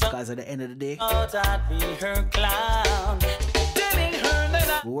 Because at the end of the day, I'd be her clown.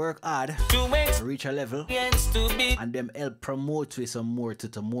 We work hard to reach a level and them help promote with some more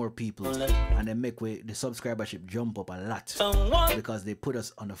to more people, and then make the subscribership jump up a lot because they put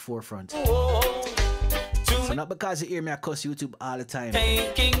us on the forefront. So not because you hear me I cuss YouTube all the time,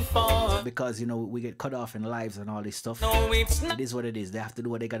 because you know we get cut off in lives and all this stuff. It is what it is. They have to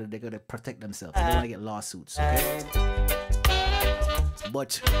do what they gotta protect themselves. They don't want to get lawsuits, okay?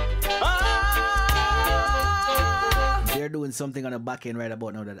 But they're doing something on the back end right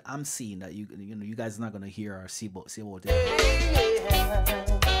about now that I'm seeing that you guys are not gonna hear or see about it.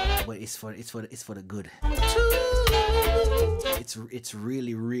 But it's for the good. It's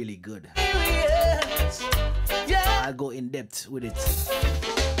really, really good. I'll go in depth with it.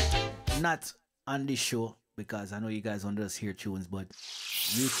 Not on this show because I know you guys want to just hear tunes, but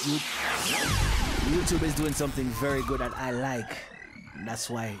YouTube is doing something very good that I like. That's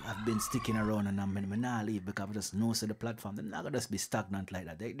why I've been sticking around, and I'm not leave because I just know the platform. They're not gonna just be stagnant like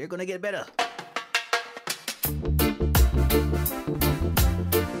that. They're gonna get better.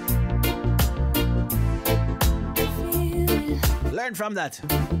 Learn from that.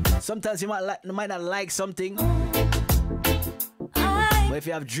 Sometimes you might not like something, but if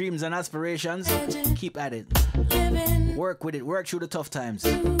you have dreams and aspirations, keep at it. Work with it. Work through the tough times.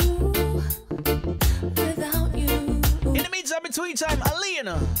 In the meantime, between time,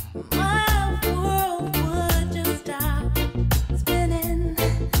 Alina. My world would just stop spinning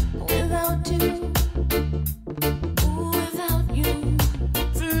without you. Without you.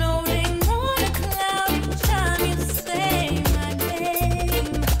 Floating on a cloud each time you say my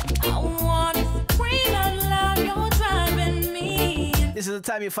name. I want to scream out loud, you're driving me. This is the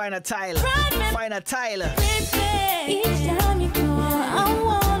time you find a tile. Find a tile. Each time you call, I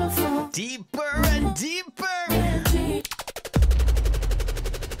wanna fall deeper and deeper.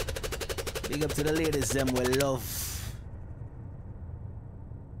 Big up to the ladies, them will love.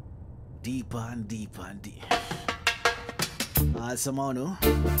 Deeper and deeper and deeper. Samano.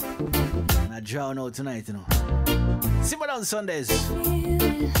 And I drown out tonight, you know. Simma Dung Sundays.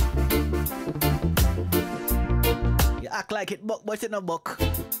 You act like it buck, but it no buck.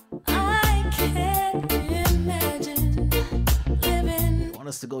 I can't imagine living. I want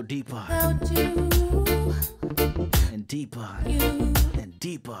us to go deeper. Without you. And deeper. You. And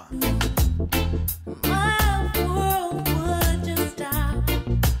deeper. My world would just stop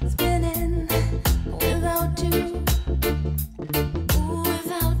spinning without you.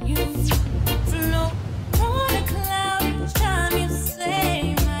 Without you. Float on a cloud each time you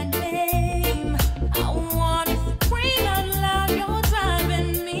say my name. I wanna scream out loud, you're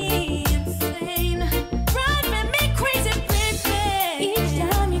driving me insane. Driving me crazy, baby. Each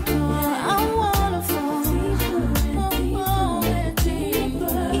time you call, I wanna fall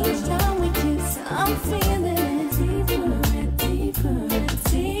deeper. Each time we kiss, I'm feeling it deeper and deeper and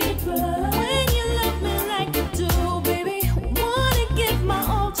deeper. When you love me like you do, baby, wanna give my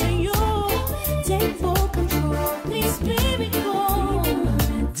all to you. Take full control, please, baby, go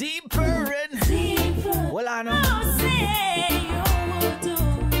deeper and deeper. Well, I know. I'll say you will do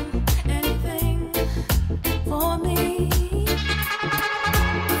anything for me.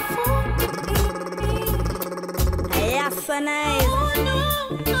 Yes, and nice. Oh no,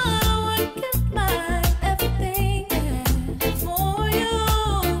 I would give my everything for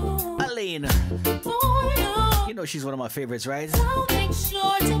you. Aline. For you. You know she's one of my favorites, right? I'll make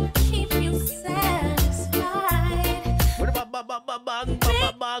sure to keep you satisfied.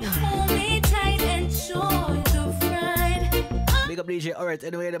 Bang. Hold me tight, enjoy the ride. Big up DJ Alright,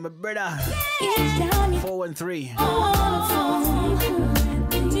 anyway, my brother. Each time you 413.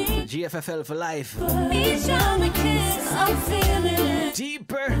 GFFL for life. each time we kiss, I'm feeling it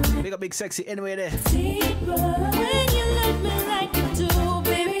Deeper. Big up Big Sexy, anyway there. deeper. When you love me like you do,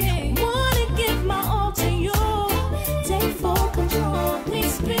 baby, wanna give my all to you. Take full control,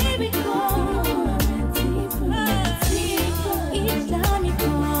 please, baby, go deeper. Each time you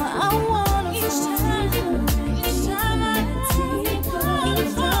call, I wanna each time I deeper. Each time we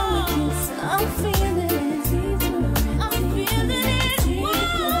kiss, I'm feeling it deeper. I'm feeling it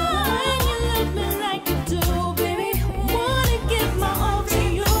deeper. When you love me like you do, baby, wanna give my all to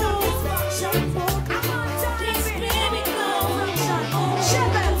you. Please, baby, go.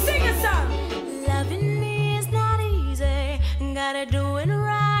 Shabbat, sing a song. Loving me is not easy. Gotta do it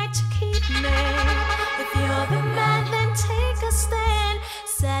right to keep me. If you're the man, then take a stand.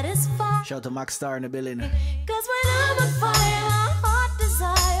 Satisfy. Shout out to Max Star in the building. Cause when I'm on fire, my heart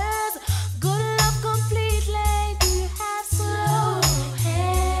desires good love completely. Do you have slow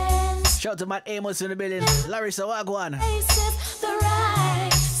hands? Shout out to Matt Amos in the building. Larissa Wagwan. Places the right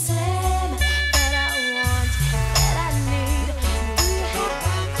sand that I want, that I need. Do you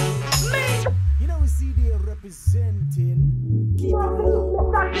have me? You know we see they representing. Keep it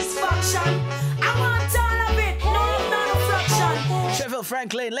low. Satisfaction. I want all of it. No fraction. Sheffield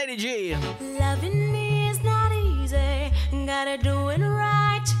Franklin, Lady G. Loving me is not easy. Gotta do it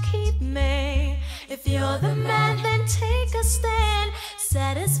right to keep me. If you're the man, then take a stand.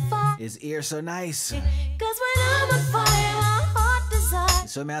 Satisfy. His ear so nice. Cause when I'm on fire, my heart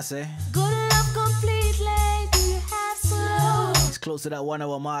desires So may I say, good love completely. Do you have slow? it's close to that 1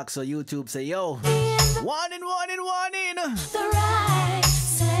 hour mark, so YouTube say, yo, one in. The right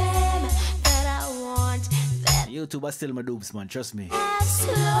sand that I want, that YouTube are still my dupes, man, trust me. have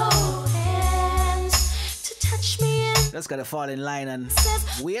slow hands to touch me in. Just gotta fall in line and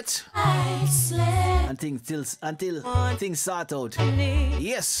wait I slip until things sort out. me.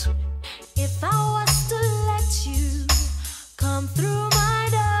 Yes. If I was to let you come through my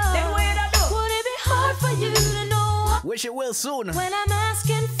door, Then what you do? would it be hard for you to know Wish it will soon. when I'm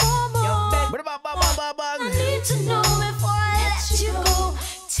asking for more? I need to know before I let you go.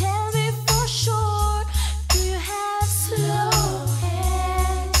 Tell me for sure, do you have slow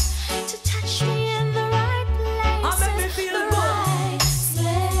hands to touch me in the right places? make me feel the good. right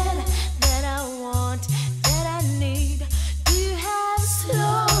sled that I want, that I need. Do you have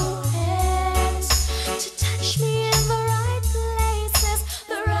slow hands to touch me in the right places?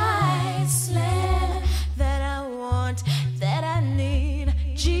 The right sled that I want, that I need.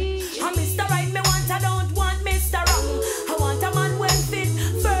 Gee, I'm Mr. Right, me want, I don't want Mr. Wrong. I want a man well fit,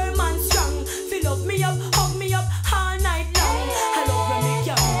 firm and strong. Fill up me up, hug me up all night long. I love when me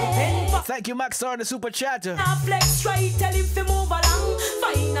can bend back. Thank you, Max Star, on the super chat. Now flex right, tell him to move along.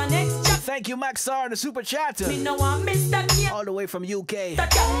 Find a next job. Thank you, Max Star, on the super chat. Me no want Mr. Near. All the way from UK.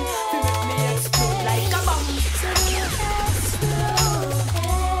 That can make me explode like a bomb. so do you have slow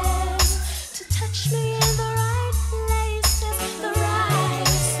hands to touch me in the right places? The right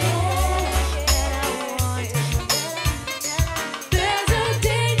sled that I want, that I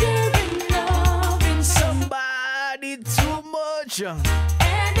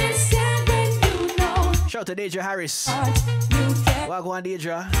Shout out to Deidre Harris. Welcome on,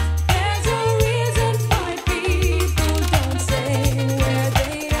 Deidre. There's a reason why people don't say where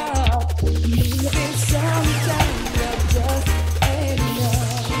they are. Maybe sometimes you're just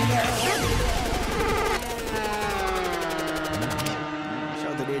enough. Shout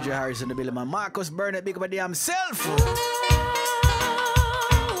out to Deidre Harris in the building, man. Marcus Burnett, big up the himself.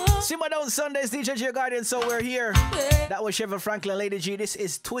 Simma Dung Sundays, DJ G Guardian, so we're here. That was Chevron Franklin, Lady G. This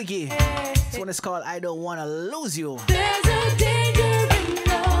is Twiggy. This one is called I Don't Wanna Lose You. There's a danger in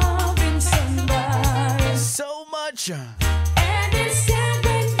loving somebody so much. And it's sad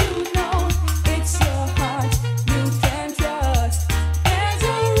when you know it's your heart you can trust. There's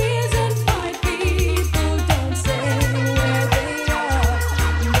a reason why people don't say where they are.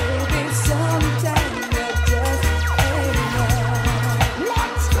 Maybe sometimes you're just enough.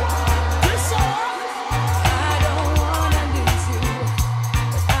 I don't wanna lose you,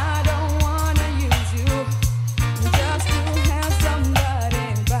 but I don't wanna use you just to have somebody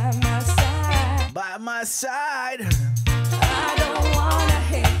by my side. By my side. I don't wanna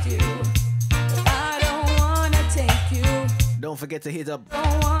hate you, but I don't wanna take you. Don't forget to hit up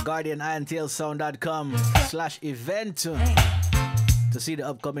GuardianIronTailSound.com/event to see the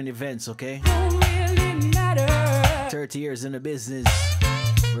upcoming events, okay? Don't really matter. 30 years in the business.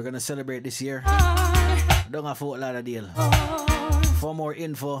 We're gonna celebrate this year. Don't have a lot of deal. For more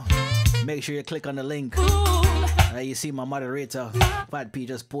info, make sure you click on the link. You see my moderator, Pat P,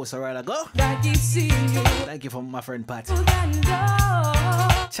 just post a while ago. Thank you for my friend Pat.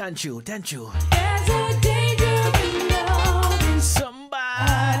 Thank you, thank you. There's a danger in loving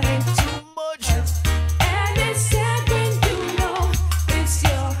somebody too much. And it's sad when you know it's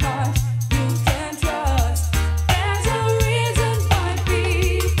your heart you can trust. There's a reason why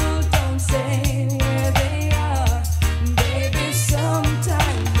people don't say where they are. Baby,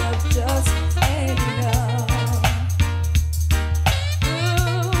 sometimes you're just enough.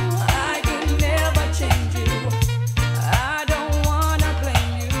 Ooh, I can never change you. I don't wanna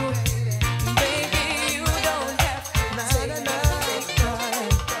blame you. Baby, you don't have to say nothing.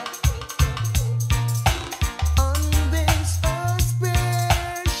 On this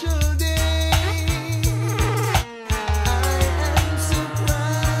special day, I am so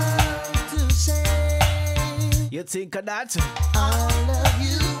proud to say You think of that? I love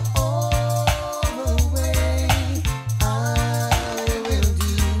you all the way. I will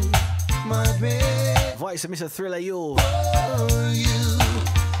do my best Voice of Mr. Thriller, you. for you.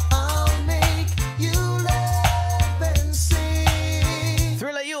 I'll make you laugh and sing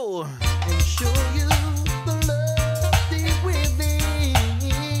Thriller, you. and show you the love deep within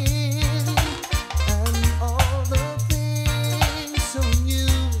and all the things on you.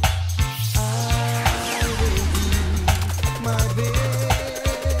 I will do my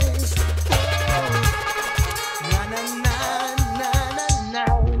best. Oh, na na na na na na.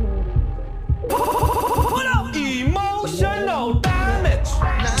 Emotional damage.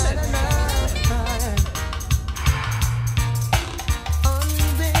 On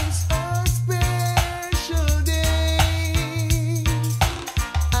this special day,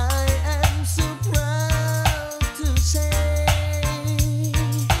 I am so proud to say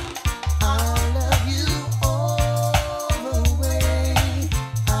I love you all the way.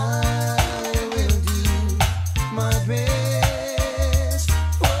 I will do my best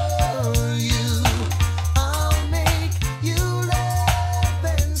for you. I'll make you laugh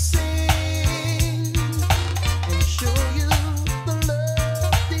and sing and show you the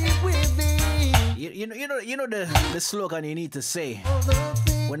love deep within. You know the slogan you need to say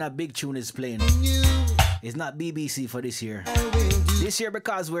when a big tune is playing. It's not BBC for this year. This year,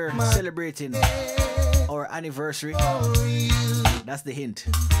 because we're celebrating our anniversary, that's the hint.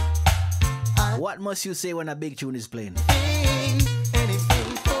 What must you say when a big tune is playing?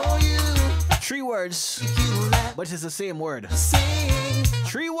 Anything for you. 3 words, but it's the same word. Sing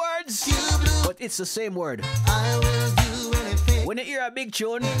 3 words, but it's the same word. I will do anything. When you hear a big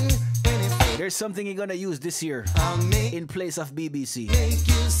tune, there's something you're gonna use this year in place of BBC. Make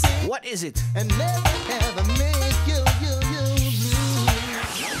you sing What is it? and never ever make you blue.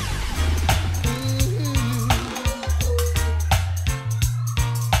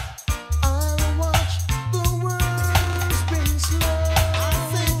 I'll watch the world spin slow. I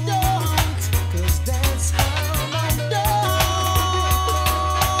say don't, 'cause that's how I don't.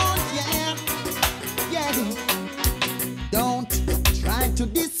 Yeah. Don't try to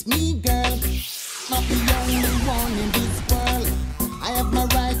diss me, girl. Not the only one in this world. I have my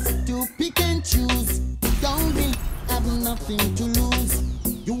rights to pick and choose. Don't be have nothing to lose.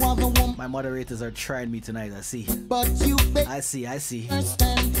 You are the one. My moderators are trying me tonight, I see. But you I see.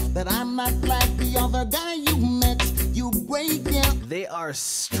 understand that I'm not like the other guy you met. You break it. They are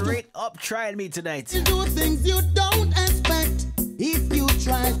straight up trying me tonight. You do things you don't expect. If you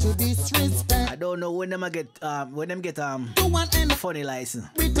try to disrespect, I don't know when them get funny license.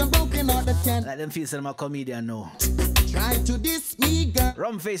 With a broken heart that can let them feel some a comedian no. Try to diss me, girl.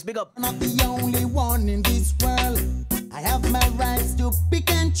 Rum face, big up. I'm not the only one in this world. I have my rights to pick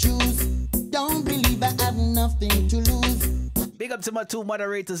and choose. Don't believe I have nothing to lose. Big up to my two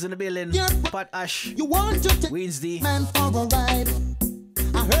moderators in the building. Pat Ash. You want to take Wednesday. Man for a ride.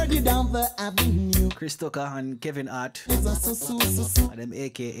 I heard you down the avenue. Chris Tucker and Kevin Hart. And them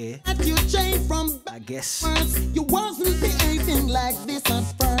AKA. That you changed from I guess. You wasn't behaving like this at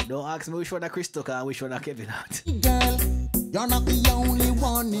first. Don't ask me which one are Chris Tucker and which one are Kevin Hart. Girl, you're not the only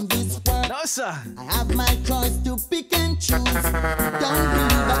one in this world. No, sir. I have my choice to pick and choose. Don't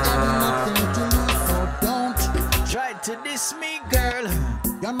believe I have nothing to lose, so don't try to diss me, girl.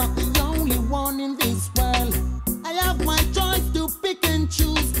 You're not the only one in this world. I have my choice to pick and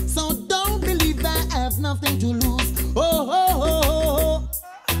choose, so don't believe I have nothing to lose. Oh, oh, oh, oh, oh.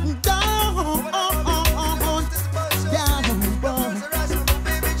 Down,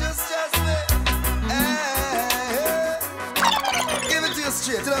 Give it to you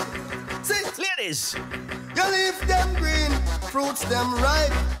straight, you know. See, ladies, you leave them green, fruits them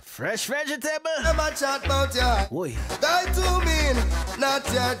ripe. Fresh vegetable. Never chat about your boy. Die to mean, not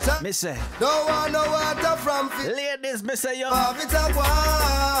your time. Miss say. Don't want no water from fish. Ladies, miss say yo.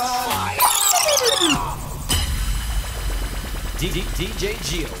 DJ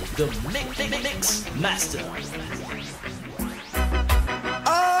Gio, the mix master.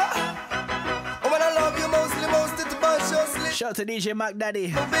 When I love you mostly, most it's consciously. Shout out to DJ Mac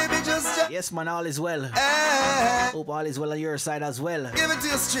Daddy. Oh, baby, just yes, man, all is well. Hope all is well on your side as well. Give it to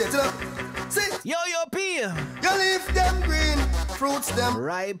you straight, you know. See? Yo, P. You leave them green, fruits them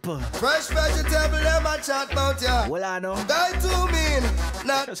ripe. Fresh vegetable, them a chat about ya. Well, I know. Die to mean,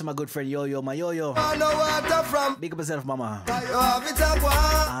 not. Shout out to my good friend Yo-Yo, my Yo-Yo. I know water from. Big up yourself, mama. You have it a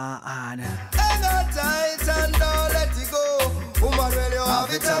one. Hang on tight and don't let it go. Woman, well, you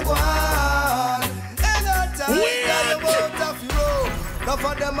have it a one. Hang on tight and you won't have your road. Enough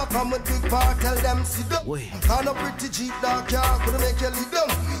of them a come with big part, tell them sit down. Kind of pretty Jeep dark car could make you lead them.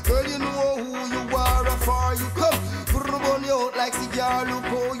 Girl, you know who you are, how far you come. Put them on you out like cigar, look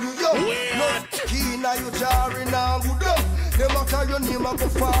how you young. No key now you jarring and good up. Them a call your name and go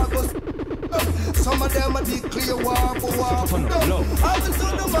far, go. Some of them a declare war for war. As it's to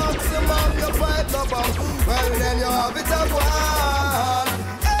the maximum, you fight the bomb. Well then you have it a one.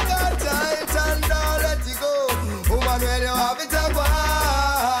 Ain't got tight and don't let it go. Woman, well you have it a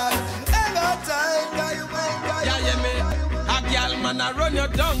one. Ain't got tight, girl, you ain't got. Yeah, yeah, me. A girl man a run your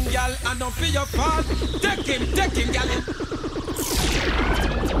down, girl, and don't feel your fault. Take him, girl.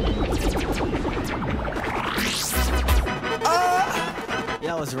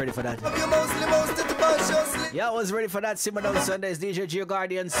 Yeah, I was ready for that. Yeah, I was ready for that. Simma Dung Sundays, DJ Gio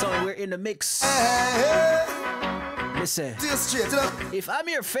Guardian son. We're in the mix. Listen, if I'm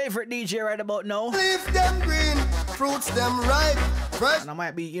your favorite DJ right about now, leave them green, fruits them ripe, fresh. And I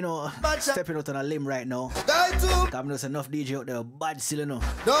might be, you know, stepping out on a limb right now. I'm there's enough DJ out there, bad still enough.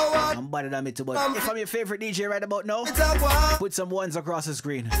 I'm better than me too, but if I'm your favorite DJ right about now, put some ones across the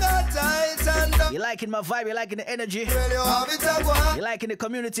screen. You liking my vibe, you liking the energy, you liking the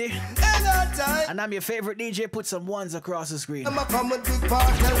community, and I'm your favorite DJ, put some ones across the screen. I'm a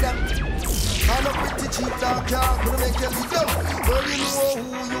pretty cheap dark car, gonna make you leave them. Girl, you know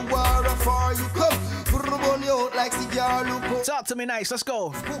who you are, how far you come. Put them on you out like cigar, look out. Talk to me nice, let's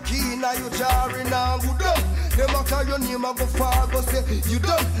go. Cookie, now you jarring and good up. Them a call your name and go far, go say you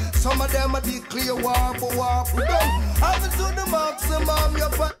done. Some of them a declare war for war for them. Have it to the maximum, you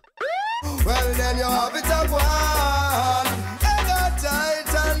fight. Well then you have it a one. Ain't got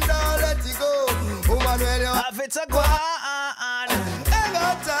tight and don't let it go. Woman, well you have it a one. Ain't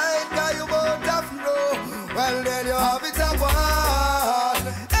got tight, girl, you won't have to know. Well then you have it a one.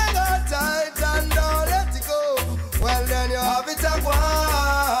 Ain't got tight and don't let it go. Well then you have it a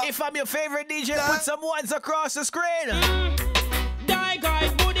one. If I'm your favorite DJ, put some ones across the screen. Die guy,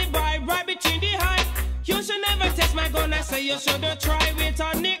 booty boy, right between the height. You should never test my gun, I say you shouldn't try with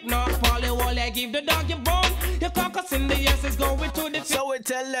a nick. Not Polly Wally, give the dog your bone. Your caucus in the yes is going to the so we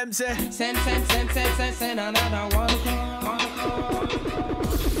tell them, say send another one.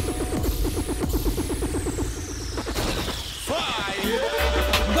 Fire!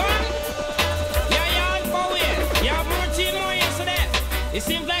 Gun! Yeah, on for it. You have more team more yesterday. It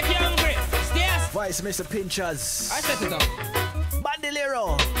seems like you're hungry. Stairs. Vice Mr. Pinchers. I set it up.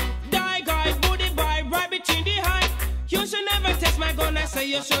 Bandolero. Die right between the height. You should never test my gun, I say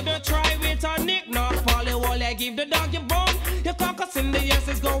you shouldn't try with a nick. Not Polly Wall, I give the dog your bone. Your carcass in the yes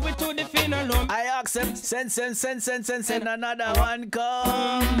is going to the funeral. I ask him, send another one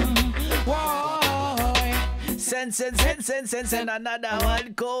come. Why? Send another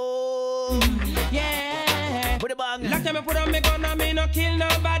one come. Yeah. Put it bang. Last time I put on me gun, I me no kill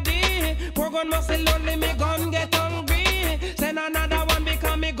nobody. Poor gun must be lonely, me gun get hungry. Send another one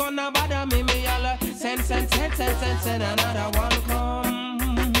because me gun no bother me. Me all send another one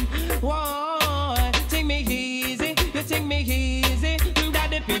come. Why? Take me easy, you take me easy. That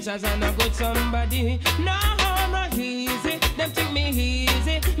the pictures are not good somebody. No, not easy. Them take me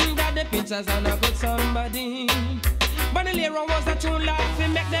easy. That the pictures are not good somebody. But the lyric was a true life, it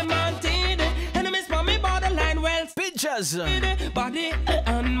make them haunted. Enemies for me borderline well. Pictures. Body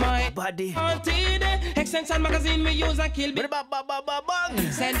and my body haunted. Extension magazine me use and kill me.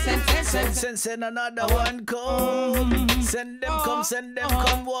 Send another one come. Send them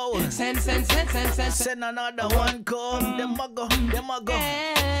come, whoa. Send another one come. Them a go.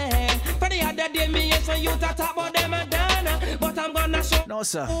 For the other day me yes and you talk about them and done. But I'm gonna show no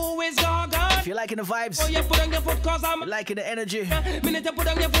sir. Who is gone? If you're liking the vibes, oh, you put on your foot cause I'm liking the energy. Minute you put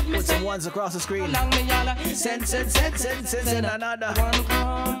on your foot, me put some ones across the screen. Send another one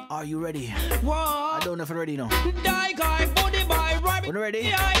come. Are you ready? What? I don't know if you're ready now. Die guy, body boy, right? When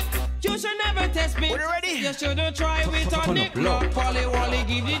ready? You should never test me. When ready? You shouldn't try with a nick. Not Polly Wally,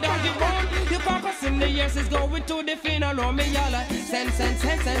 give the dog your bone. Your carcass in the years is going to the funeral. Me yalla. Send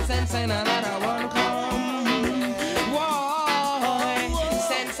another one come. Why?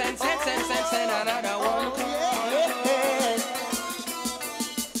 Send another one come.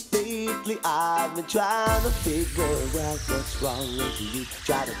 Lately I've been trying to figure out what's wrong with you.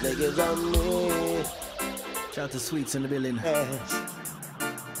 Try to play it on me. Shout out to Sweets in the building. Yes.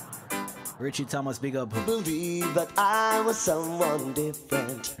 Richie Thomas, big up. Believe that I was someone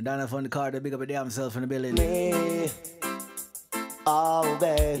different. Donna from the car, they big up a damn self in the building. Me. Oh,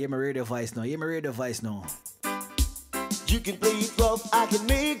 babe. Hear my radio voice now. You can play it rough, I can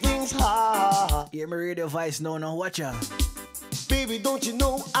make things hard. Hear my radio voice now, watch out. Baby, don't you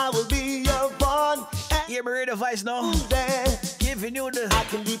know I will be your one? Hear my radio voice now. Giving you the I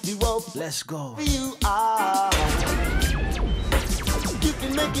can lift you up. Let's go. You are. You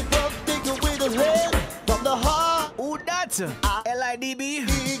can make it rough, take away the head from the heart. Who that? LIDB.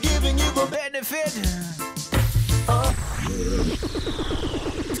 Giving you the benefit. I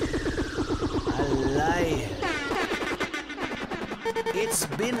lie. It's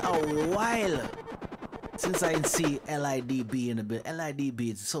been a while since I see LIDB in a bit.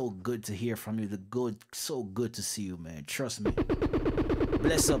 LIDB, it's so good to hear from you. So good to see you, man. Trust me.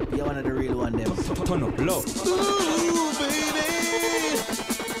 Bless up. You're one of the real one, them. Turn up low. Ooh, baby.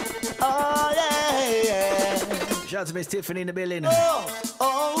 Oh, yeah. Shout out to Miss Tiffany in the building.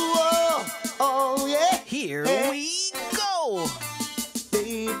 Oh, yeah. Here we go.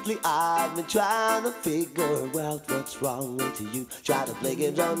 Lately I've been trying to figure out what's wrong with you. Try to play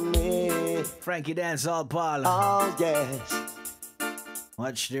it on me. Frankie Dance all Paul. Oh, yes.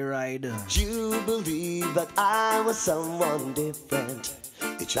 Watch the ride. You believe that I was someone different.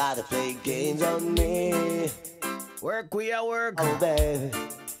 You try to play games on me. Work we are work. Oh, baby.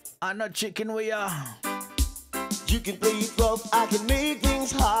 I'm not chicken we are. You can play it rough, I can make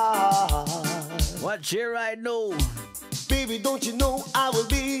things hard. Watch it right now. Baby, don't you know I will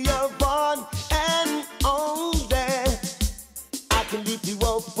be your one and only. I can lift you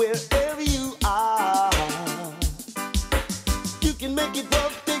up wherever you are. You can make it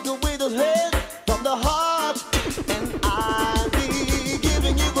rough, take away the head from the heart. And I'll be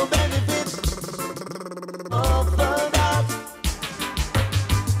giving you the benefit of the doubt.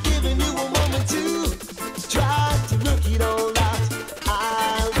 Giving you a moment to try to look it all out.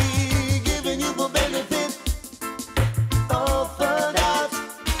 I'll be giving you the benefit of the doubt.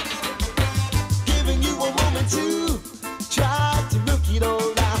 Giving you a moment to try to look it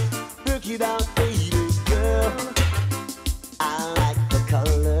all out. Look it out, baby girl. I like the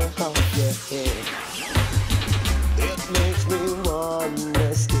color of your hair. It makes me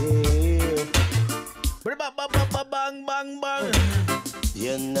wonder still. Bang, bang, bang.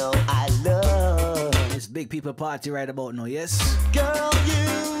 You know I love this big people party right about now, yes? Girl,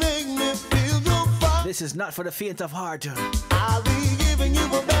 you make me feel so fine. This is not for the faint of heart. I'll be giving you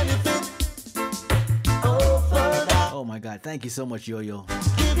a benefit. Oh my God, thank you so much, Yo-Yo.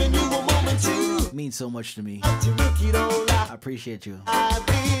 Giving you a moment to means so much to me. To look it all out. I appreciate you. I'll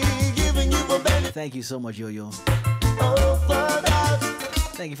be giving you a benefit. Thank you so much, Yo-Yo. Over that.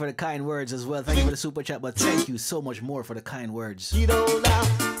 Thank you for the kind words as well. Thank you for the super chat, but thank you so much more for the kind words.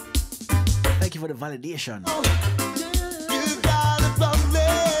 Thank Thank you for the validation. You got a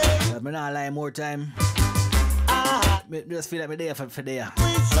problem. I'm not lying more time. I just feel like I'm there for there.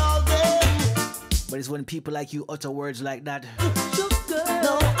 We solve them. But it's when people like you utter words like that.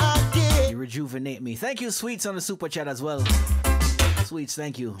 No, I can't. You rejuvenate me. Thank you, Sweets, on the super chat as well. Sweets,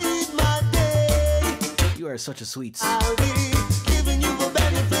 thank you. Eat my day. You are such a Sweets. I'll be giving you a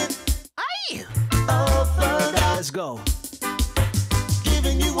benefit. Aye. Of the doubt. Let's go.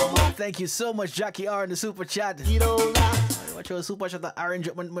 Giving you a moment. Thank you so much, Jackie R, in the super chat. You don't lie. Watch your super chat that orange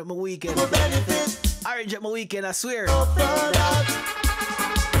at my weekend. Orange at my weekend, I swear. Of the doubt.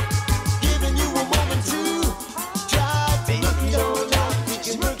 Giving you a moment to try to knock it all out.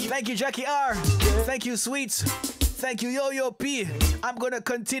 Thank you, Jackie R. Thank you, Sweets. Thank you, Yo-Yo P. I'm gonna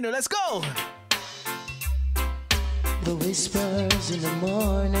continue. Let's go. The whispers in the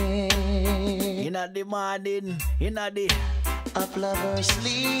morning. In the morning. In the of lovers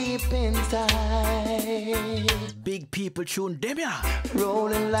sleeping tight. Big people tune them ya.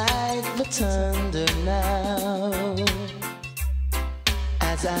 Rolling like the thunder now.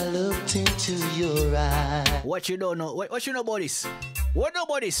 As I looked into your eyes. What you don't know? What you know about this? What know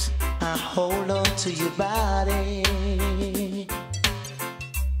about this? I hold on to your body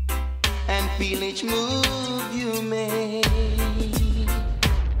and feel each move you make.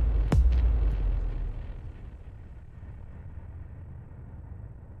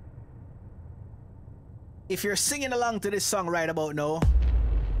 If you're singing along to this song right about now,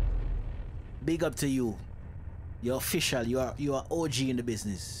 big up to you. You're official. You are OG in the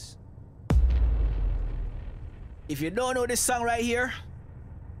business. If you don't know this song right here,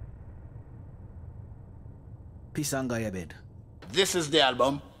 peace and go your bed. This is the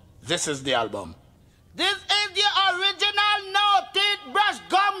album. This is the album. This is the original noted brush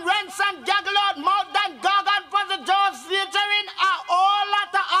gum rinse and juggle out mouth and gargle for the jaws featuring a whole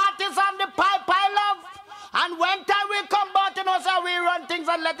lot of artists on the pipe I love. And when time we come back, you know, so we run things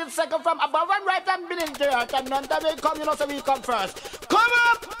and let it settle from above and right and beneath the earth. And none time we come, you know, so we come first. Come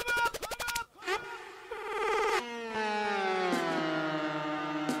up!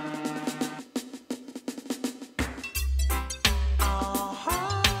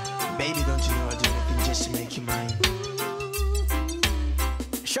 Baby, don't you know I do anything just to make you mine?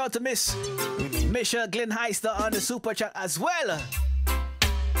 Shout out to Miss Michelle Glenn Heister on the super chat as well.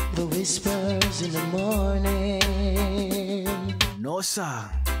 The whispers in the morning. No, sir.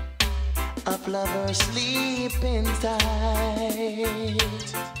 Of lovers sleeping tight.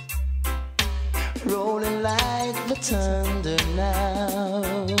 Rolling like the thunder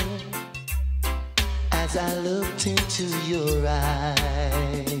now. As I looked into your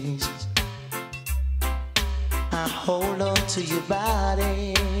eyes, I hold on to your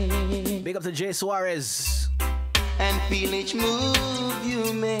body. Big up to Jay Suarez. And feel each move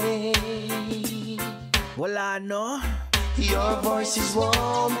you make. Well, I know your voice is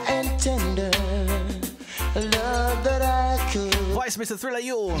warm and tender. A love that I could voice, Mr. Thriller,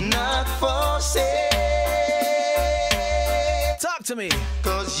 you not forsake. Talk to me.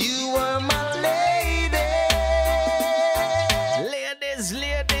 'Cause you were my lady.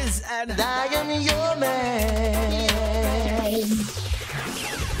 Ladies, and I am your man.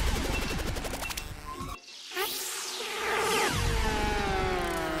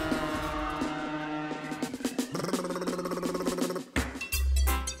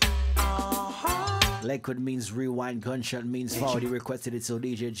 Lakewood means rewind, gunshot means forward. He requested it, so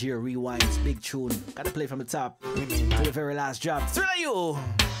DJ Gio rewinds. Big tune. Gotta play from the top to the very last drop. Thriller you!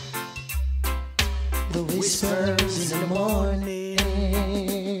 The whispers in the morning.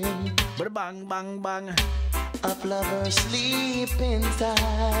 Bang, bang, bang. Of lovers sleeping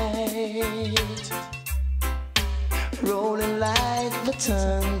tight. Rolling like the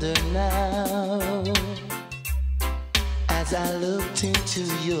thunder now. As I looked into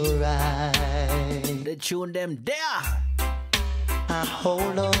your eyes, they tune them there. I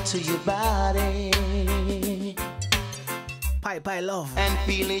hold on to your body. Pipe, I love. And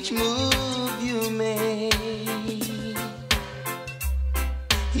feel each move you make.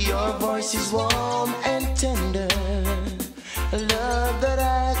 Your voice is warm and tender. A love that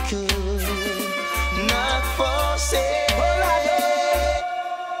I could not forsake.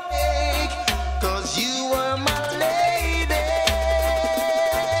 'Cause you were my lady.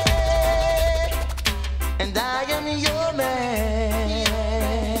 And I am your man.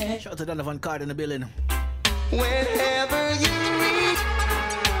 Shout out to Donovan Card in the building. Whenever you reach.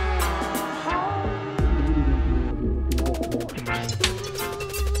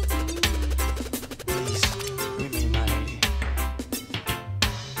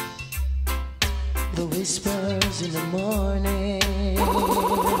 The whispers in the morning.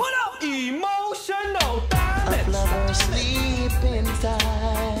 What up, emo?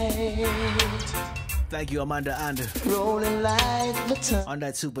 Thank you, Amanda and rolling like the time on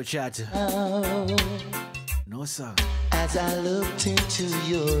that super chat. No sir. As I looked into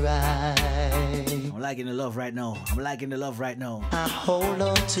your eyes, I'm liking the love right now. I'm liking the love right now. I hold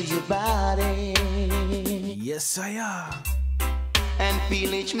on to your body. Yes, I am. And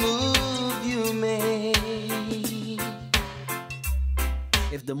feel each move you make.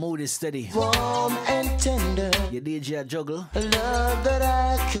 If the mood is steady, warm and tender, your DJ juggle. Love that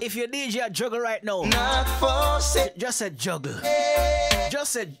I could. If your DJ juggle right now, not force it. Just say juggle.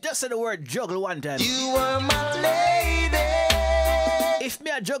 Just say the word juggle one time. You are my lady. If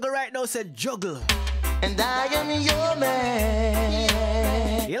me a juggle right now, say juggle. And I am your man.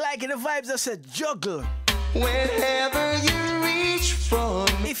 You liking the vibes? I said juggle. Whenever you reach for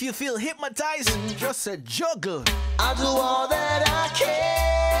me, if you feel hypnotized, just say juggle. I'll do all that I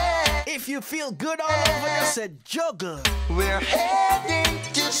can. If you feel good all over, just say juggle. We're heading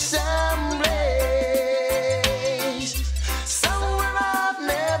to some place, somewhere I've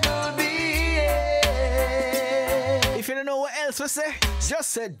never been. If you don't know what else to say,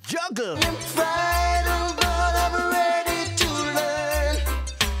 just say juggle. I'm frightened, but I'm ready to learn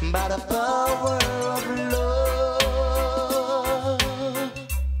by the power of love.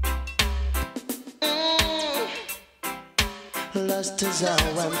 Lust is how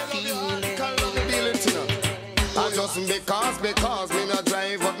I'm feeling. Just because me no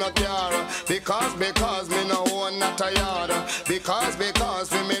drive up no car, because me no own not a yard, because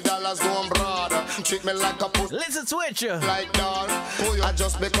for me dollars go abroad, treat me like a pussy. Listen to it, you like dog. I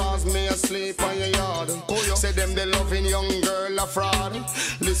just because me asleep on your yard. Say them they loving young girl a fraud.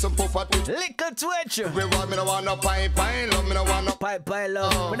 Listen, Papa, little twitch. Reward me no want no pipe love, me no want no pipe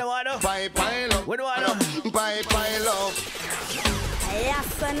love, me no want no pipe love, we no want no pipe love. Yes,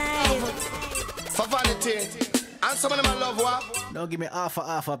 so nice. For vanity. And some of them I love what? Don't give me half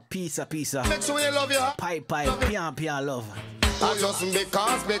a piece. Make sure you love your pipe, pian love. I just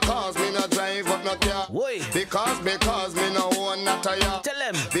because me no drive up no car. Why? Because me no own not a yard. Tell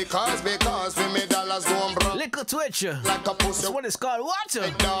them. Because for me dollars go on bro. Little twitch. Like a pussy. That's what it's called. What?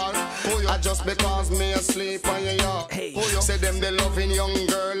 I just because me asleep on your yard. Hey. Say them they loving young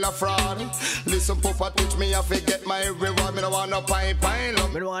girl a fraud. Listen, Papa, teach me I forget my reward. Me no want no pipe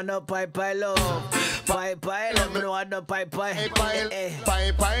love. Me no want no pipe love. Pipe love. Me no want no pipe love.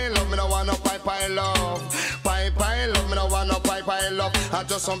 Pipe love. Me no want no pipe love. Pipe love. Me no want no pipe love. I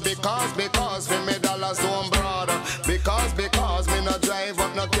just some because for me dollars don't brother. Because me no drive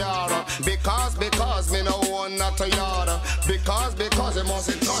up no car. Because me no own not a yard. Because it must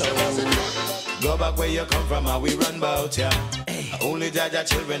it go back where you come from, how we run bout ya. Hey. Only Jaja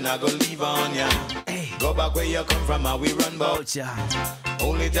children I go leave on ya. Hey. Go back where you come from, how we run bout ya.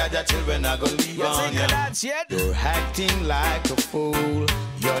 Only Jaja children I go leave on ya. You're acting like a fool.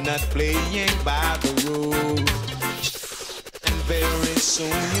 You're not playing by the rules. And very soon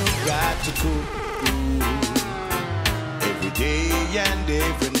you got to cool. Every day and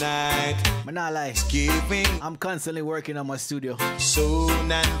every night. Man, I lie. I'm constantly working on my studio.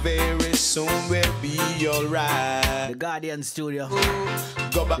 Soon and very soon we'll be alright. The Guardian Studio.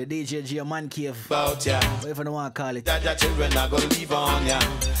 Go back. The DJ Gio Man Cave. About ya. Whatever you want to call it. Jaja children are gonna leave on ya.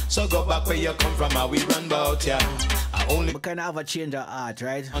 So go back where you come from, how we run about ya. We kind of have a change of heart,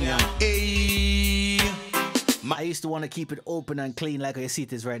 right? Yeah. Hey. I used to want to keep it open and clean like I see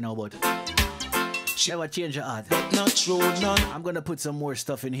it is right now, but never change your heart. But not true, none. I'm gonna put some more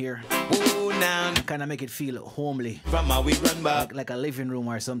stuff in here. Oh, now. Kind of make it feel homely. From how we run back. Like a living room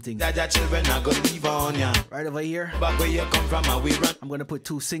or something. Jaja children are gonna leave on ya. Right over here. Back where you come from, how we run. I'm gonna put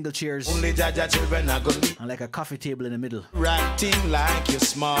 2 single chairs. Only Jaja children are gonna leave. And like a coffee table in the middle. Acting like you're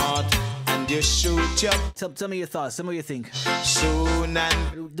smart. And you shoot your. Tell me your thoughts. Tell me what you think. Soon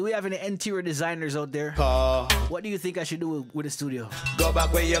and. Do we have any interior designers out there? What do you think I should do with the studio? Go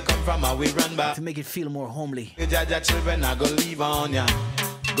back where you come from, how we run back. To make it feel more homely. Jaja children are gonna leave on ya.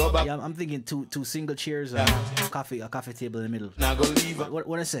 Go back. Yeah, I'm thinking two single chairs and a coffee table in the middle. Now go leave.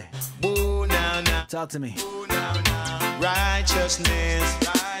 What I say? Boo now. Talk to me. Boo now. Righteousness.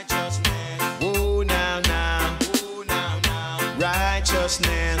 Boo now. Boo now.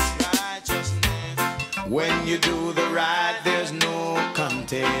 Righteousness. When you do the right, there's no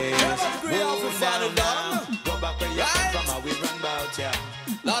contest. Boo now. Go back where you come from, how we run about ya.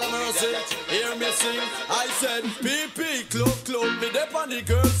 Lord of mercy, hear me sing. I said, PP, club, me dep on the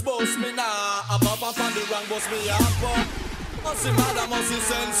girls, boss me now. A pop up on the wrong, boss me up. Musty mother, musty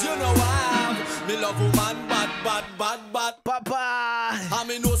sense, you know why. Me love woman, bad. Papa! I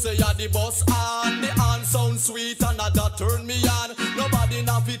me know say you're the boss, and the hand sound sweet, and that turn me on. Nobody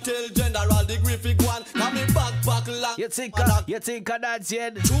now fi tell general the graphic one. Come me back back like You think that's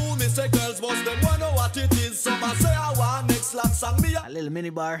yet? True, me say girls must them wanna what it is. Some I say I want next slap song me a little mini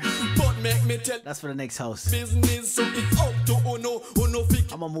bar. But make me tell that's for the next house. Business, so it's up to uno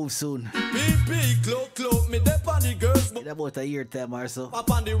fix. I'ma move soon. PP, cloak, me dep on the girls. In about a year time or so. Up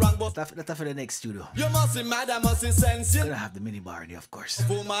on the wrong bus. That's for the next studio. You must be mad, I must be sense. Gonna have the mini bar in there, of course.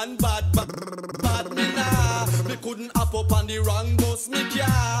 Woman bad me nah. Me couldn't hop up on the wrong bus, me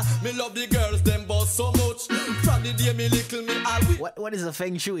yeah. Me love the girls, them boss so much. From the day me little me all we. What is a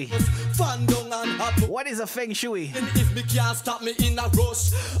feng shui? Fan down and hop. What is a feng shui? And if me can't stop me in a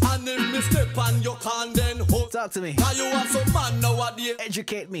rush, and if me step on your can then hold. Talk to me. Now you want some man nowadays.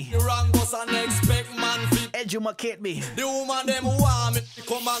 Educate me. The wrong bus and expect man fit. Educate me. The woman them want me to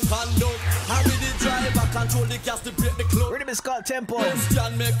come and conduct. I be the driver, control the gas to break the club. Rhythm is called tempo.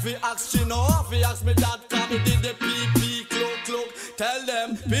 Question make fi ask you know. Fi ask me that come me did the PP cloak. Tell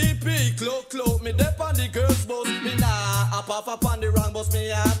them PP cloak. Me dep on the girls bus. Me nah up on the wrong bus.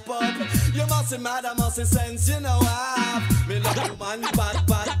 Me up. You must be mad, I must be sense, you know. Me love you man bad.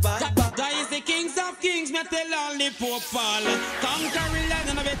 That is the kings of kings. Me tell all the poor fall. Conquering land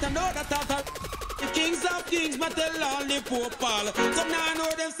and I better know that. The kings of kings, but tell all the poor pal. Some now know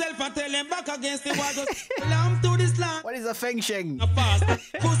themselves and tell them back against the wall. Lamb to this land. What is a feng sheng?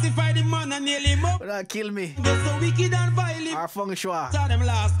 Crucify the man and nail him up. Don't kill me. They're so wicked and violent. Our feng shui. Saw them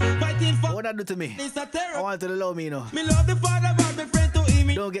last. Fighting for what that do to me? It's a terror. I want to love me, you know. Me love the father, but my friend to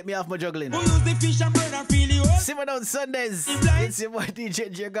him. Don't get me off my juggling. Who use the fish and bird and feel you up? Simma Dung Sundays. It's your boy DJ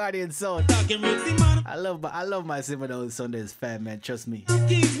G Guardian Sound. I love my Simma Dung Sundays fan, man. Trust me.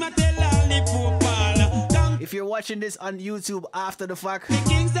 Kings, me tell all the poor pal. If you're watching this on YouTube after the fact,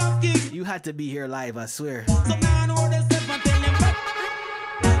 you had to be here live, I swear.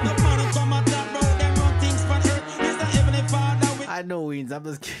 I know, Weens, I'm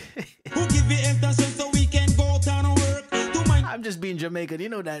just kidding. Who give you intention so we can go down and work? I'm just being Jamaican, you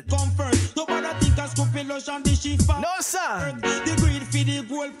know that. Come first, nobody think a scoopy lotion the shifa. No, sir. The greed for the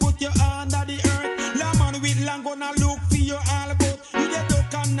gold, put your under the earth. La man with long gonna look for your all about. You get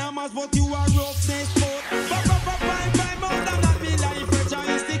duck and namas, but you are rough next sport. Bye, more than that, me life pressure.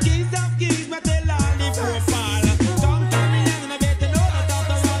 It's the kings of kings, but tell all the profile. Come to me and I better know that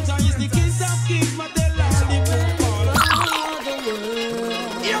after all, it's the kings of kings, but tell all the profile.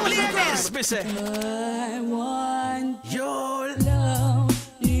 You ladies, me say. I want your love,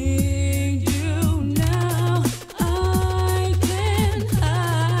 need you now. I can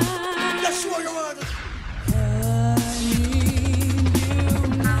hide. That's what you want. I need you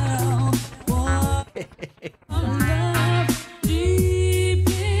now. Want love deep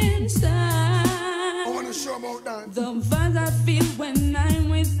inside. I wanna show about that. The vibes I feel when I'm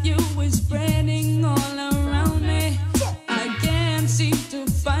with you is spreading all around me. I can't seem to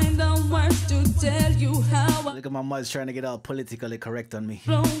find the words to tell you how. Look at my mother's trying to get all politically correct on me.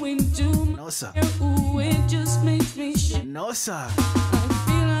 No, sir. Ooh, it just makes me shake. No, sir. I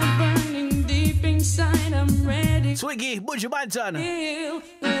feel I'm burning deep inside. I'm ready. Twiggy, Buju Banton. I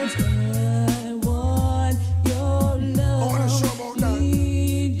want your love. I wanna show about that.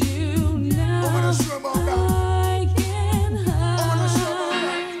 Need you now. I wanna show about that. I can hide. I wanna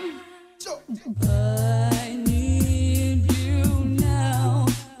show about that. I need you now.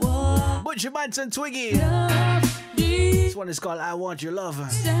 Buju Banton, Twiggy. This one is called I Want Your Love.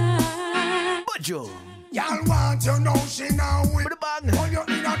 Buju. Y'all want you know she now with the bang. All you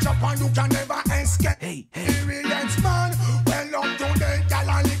in a chop and you can never escape. Hey. Experience man, well up today, y'all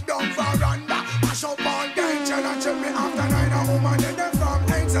a lick down veranda. Mash up all day, tell her check me after 9 a woman in them from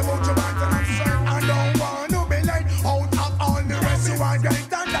 8. Say about you want and I'm saying I don't want to be late. Out of all the rest you are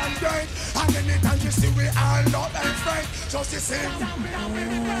greater than great. And anytime you see we all love and friend, just the same.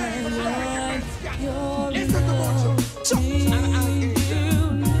 Listen to what you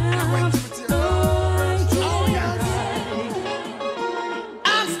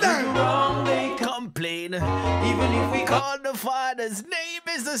complain. Even if we call the Father's name,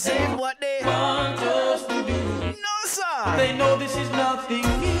 is the same what they want us to do. No, sir. They know this is nothing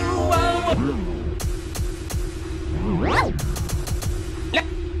new.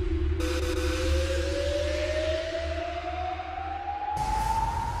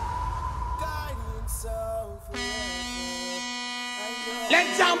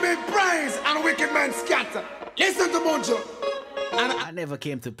 Let down be praise and wicked men scatter. Listen to Buncho. I never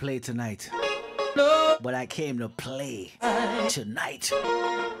came to play tonight, but I came to play tonight.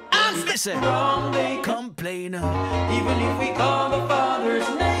 Listen, complain. Even if we call the Father's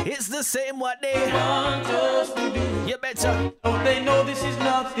name, it's the same what they want us to do. You better. Don't they know this is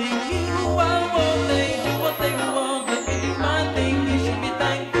nothing new? Why won't they do what they want? They do my thing, they should be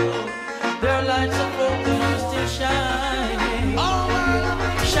thankful. Their lights are broken, I'm still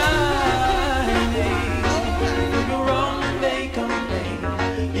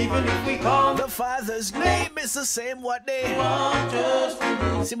Father's name is the same what they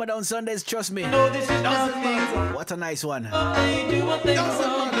Simma Dung Sundays, trust me. No, this is nothing. What a nice one. They do what they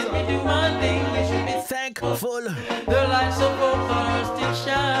want, let me do my thing. They should be thankful. The lights of hope are still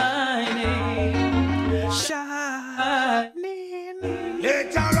shining. Shining.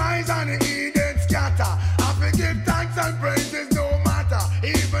 Let your rise and the Eden scatter. I forgive thanks and praises no matter.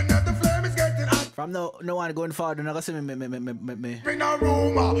 Even if the flame is getting hot. From no one going forward, you're not gonna see me. In a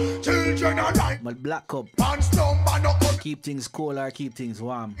rumor, children are dying. My black cup. Keep things cool or keep things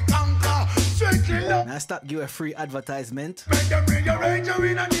warm. Now stop give a free advertisement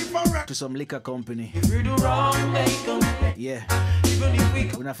to some liquor company. If we do wrong, they come. Yeah. Even if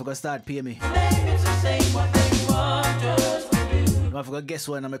we We're not gonna start paying me. it's the same what they want us to do. I'm not gonna guess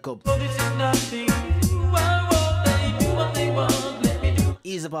what I'm a cup. So this is nothing. Why won't they do what they want? Let me do.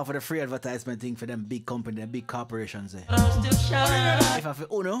 Ease up off of the free advertisement thing for them big company, them big corporations. Still shine. If I feel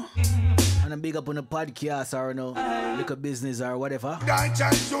Uno, and I'm big up on a podcast or no liquor business or whatever, I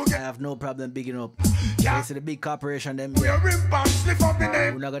have no problem bigging up. They say the big corporation them, we're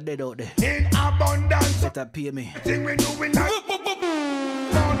not gonna dead out there. In abundance, better pay me. Thing we doing like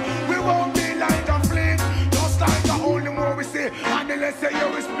we won't be like a fleet, just like the only more we see. And the less say you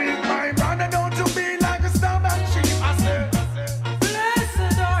will speak my brother, don't you be like a stubborn sheep. I say.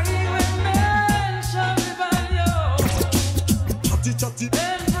 Blessed are ye when men shall revile you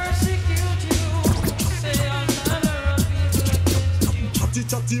and persecute you. Say all manner of evil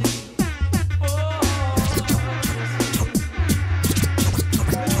against you.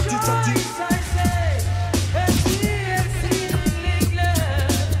 Rejoice, I say, and be exceedingly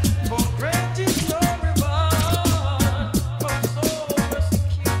glad, for great is your reward for so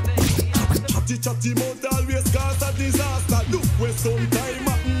persecuting. Chatty mouth always cause a disaster. Look where some time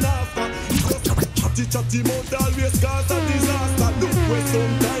happen after. Chatty mouth always cause a disaster. Look where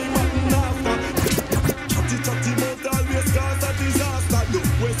some time happen after. Chatty mouth always cause a disaster. Look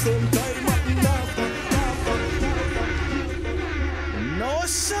where some time happen after. No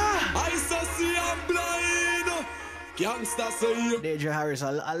sir. I see I'm blind. Gangsta say you. Deja Harris,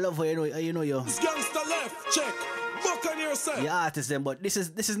 I love how you know you. This gangster left. Check. Buccaneer say. You're artist then, but this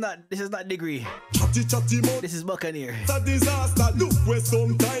is not degree. Chatty mouth. This is Buccaneer. It's a disaster. Look where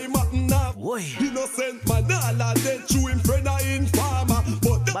some time happen after. Boy. Innocent man, all of them true in friend or in farmer.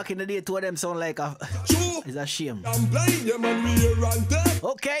 But back in the day, two of them sound like a. It's a shame. I'm blind, yeah, man, we here and there.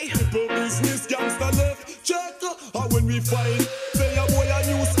 Okay. People business, gangster left. Check. And when we find, say a boy a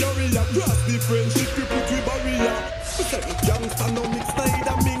new scary. Across the friendship, we put we barrier. We say, gangster no mix,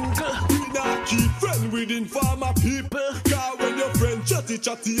 neither mingle. We not keep friend within farmer people. Cause when your friend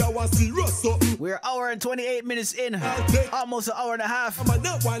chatty, I want serious something. We're an hour and 28 minutes in. Almost an hour and a half.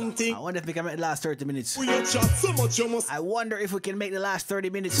 One thing. I wonder if we can make the last 30 minutes. We chat so much you must. I wonder if we can make the last 30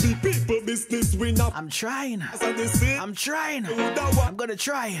 minutes. The people business we not. I'm trying. I'm trying. I'm gonna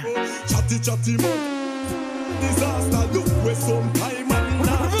try. Chatty mouth. Disaster, look where some time and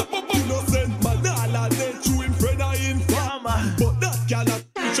now. Innocent man, all of them true in friend or in farmer. But that cannot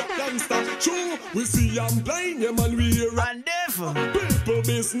teach a gangster. True, we see I'm blind, yeah man, we hear and deaf. People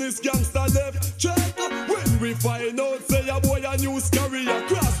business, gangster left. Check, when we find out, say a boy a news carrier.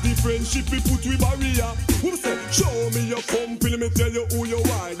 Cross the friendship, we put we barrier. Who say, show me your company, me tell you who you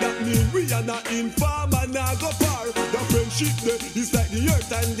are. That mean we are not in farmer, now go far. The friendship there is like the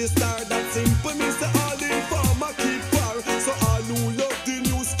earth and the star. That simple, me say all in farmer keep far. So all who love the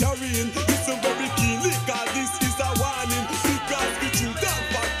news carrying, listen very keenly, cause this is a warning. Because the truth that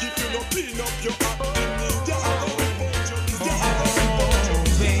back, if you don't clean up your act,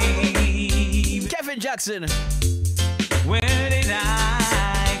 Kevin Jackson. Where did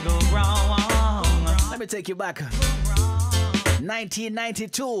I go wrong? Let me take you back.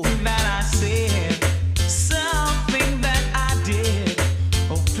 1992. That I said something that I did.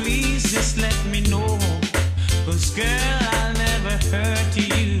 Oh, please just let me know. 'Cause girl, I'll never hurt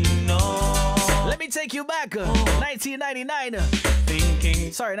you, no. Let me take you back. 1999.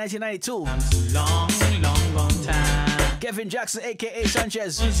 Thinking. Sorry, 1992. Long gone time. Kevin Jackson, aka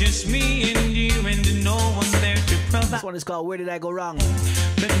Sanchez. It's just me and you and no one there to provide. This one is called Where Did I Go Wrong?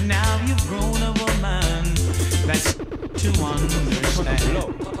 But now you've grown a woman. That's to understand.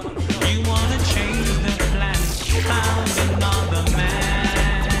 You wanna change the plan, found another man.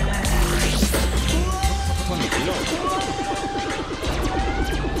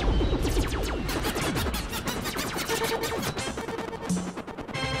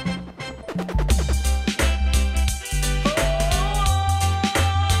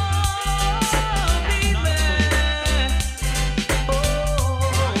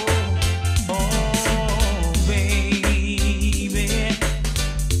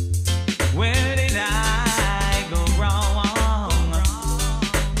 Where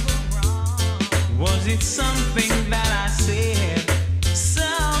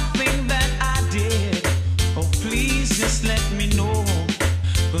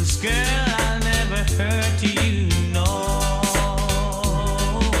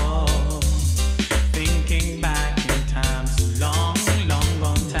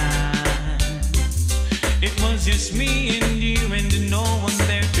just me and you and no one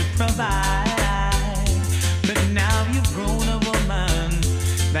there to provide. But now you've grown a woman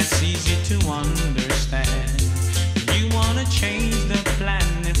that's easy to understand. You wanna change the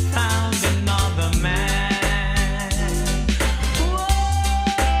plan and found another man. Whoa,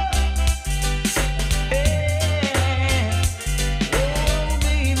 yeah. Oh,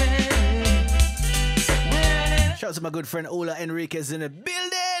 baby. Shout out to my good friend Ola Enriquez in the building.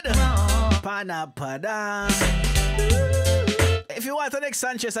 Pana pada. If you want the next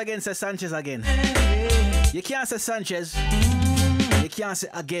Sanchez again, say Sanchez again. You can't say Sanchez. You can't say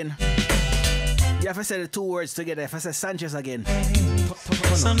again. You have to say the two words together. If I say Sanchez again.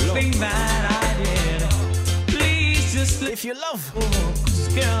 Something that I did. Please just if you love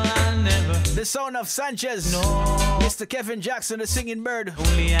girl, I never the sound of Sanchez, no. Mr. Kevin Jackson, the singing bird.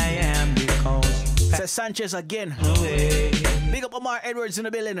 Only I am because say Sanchez again. Big up Omar Edwards in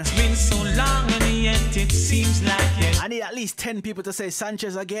the building. It's been so long and yet it seems like it. I need at least 10 people to say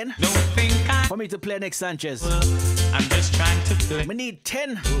Sanchez again. Don't think for me to play next Sanchez. I'm just trying to play. We need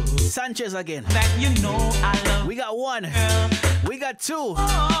 10 Sanchez again. That you know I love. We got 1. We got 2.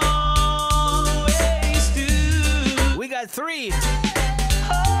 Always do. We got 3.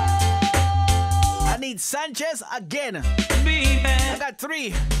 I need Sanchez again. Baby. I got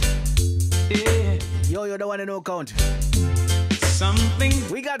 3. Yeah. Yo, you're the one in no count. Something.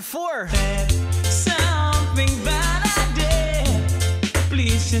 We got 4. Something that I did.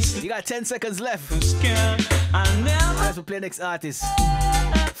 Please just. You got 10 seconds left. Girl, I'll never. Let's play next artist.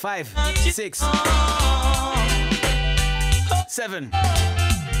 5, 6, 7,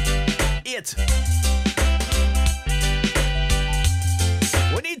 8.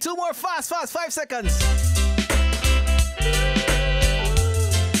 We need 2 more fast. 5 seconds.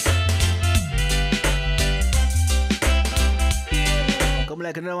 Come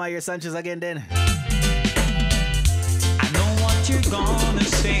like I know why you're Sanchez again then. I know what you're gonna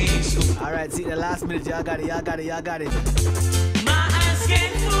say. So alright, see the last minute, y'all got it. My eyes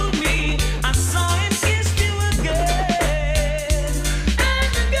can't fool me. I saw him kiss you again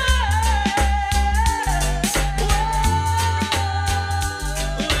and again. Whoa,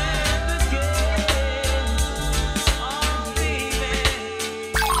 and again. Oh, baby.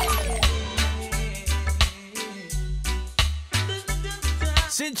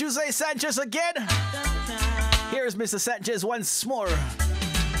 Since you say Sanchez again, here's Mr. Sanchez once more.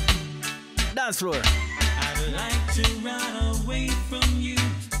 Dance floor. I'd like to run away from you,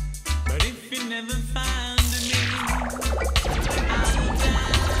 but if you never find me, I'll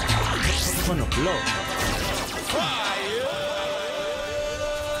die. Gonna blow.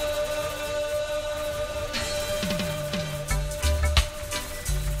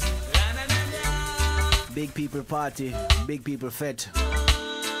 Big people party, big people fete.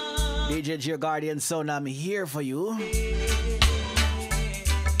 DJ G, your guardian son, I'm here for you.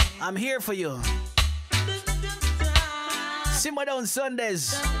 I'm here for you. Simma Dung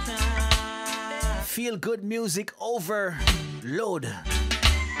Sundays. Feel good music overload.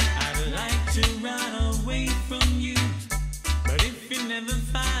 I'd like to run away from you, but if you never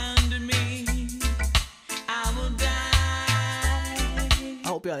find me, I will die. I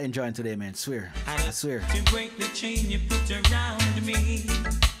hope y'all enjoying today, man. Swear. I swear. To break the chain you put around me,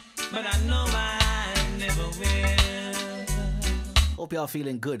 but I know I never will. Hope y'all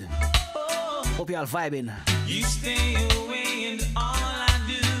feeling good. Hope y'all vibing. You stay away and all I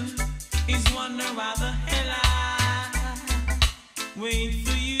do is wonder why the hell I wait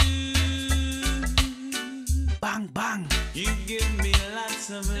for you. Bang, bang. You give me lots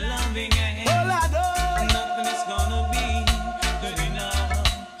of loving and nothing is gonna be good enough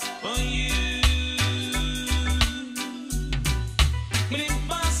for you. It's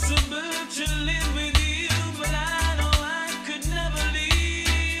impossible to live with you, but I know I could never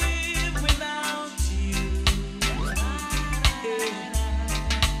live without you.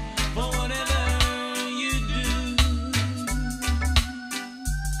 For whatever you do,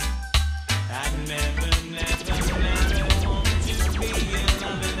 I'd never want to be in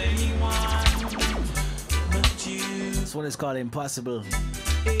love with anyone but you. This one is called Impossible.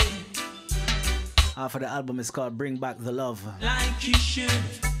 Half of the album is called Bring Back the Love. Like you should.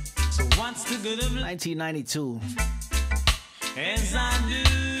 So what's the good of 1992. As I do.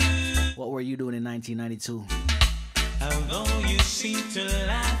 What were you doing in 1992? Although you seem to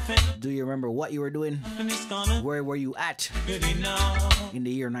laugh at. Do you remember what you were doing? Where were you at good enough in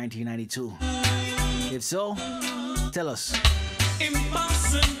the year 1992? If so, tell us.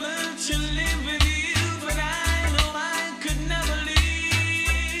 Impossible to live with you, but I know I could never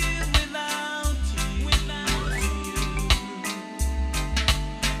live without you.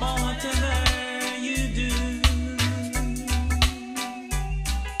 For whatever you do,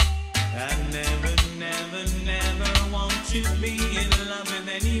 to be in love with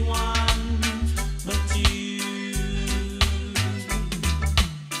anyone but you.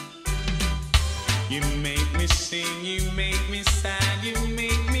 You make me sing, you make me sad, you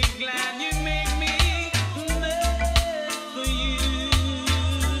make me glad, you make me mad for you.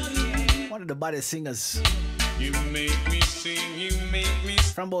 One of the baddest singers. You make me sing, you make me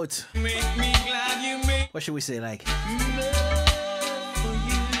from both. Make me glad, you make what should we say, like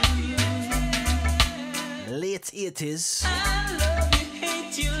late 80s I love you,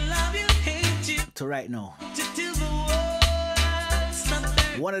 hate you, love you, hate you. To right now. Till the world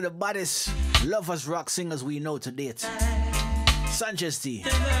stops. One of the baddest lovers rock singers we know to date. Sanchez T,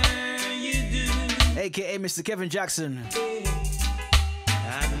 aka Mr. Kevin Jackson.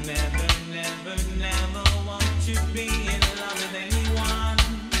 I never want to be in love with anyone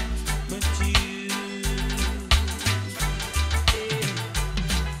but you.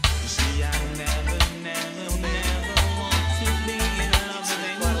 You see, I never want to be in love with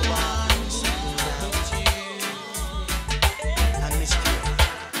anyone but you. I missed you.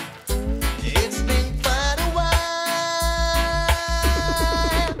 It's been quite a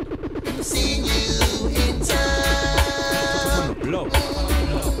while seeing you in town. Blow.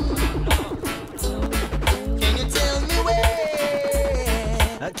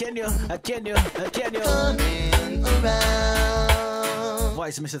 Can you? Coming around.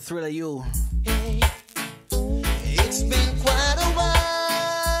 Voice, Mr. Thriller, you. It's been quite a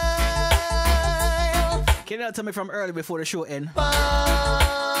while. Can you tell me from early before the show end?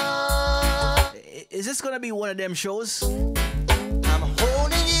 Is this gonna be one of them shows? I'm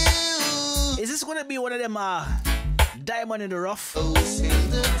holding you. Is this gonna be one of them diamond in the rough? In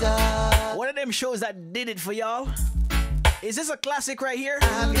the dark. One of them shows that did it for y'all? Is this a classic right here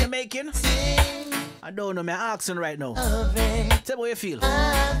in the making? I don't know, man. I'm asking right now. Tell me what you feel.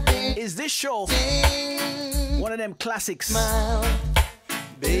 Is this show one of them classics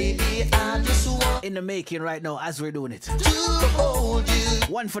Baby, I just want in the making right now as we're doing it? to hold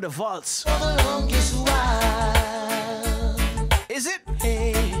you One for the vaults. for the longest while. Is it?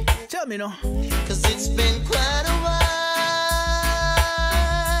 Hey, Tell me, no. 'cause it's been quite a while.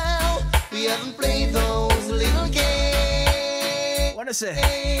 We haven't played those little games. What I say?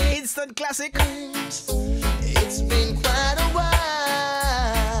 Instant classic. It's been quite a while.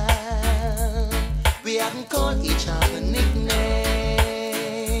 We haven't called each other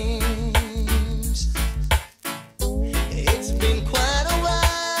nicknames. It's been quite a while.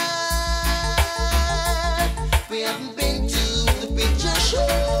 We haven't been to the picture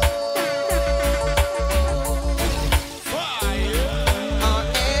show. Or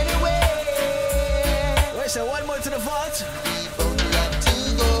anywhere. Wait, so one more to the vault.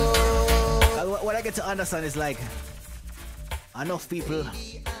 What I get to understand is like enough people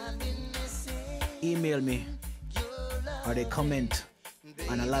email me or they comment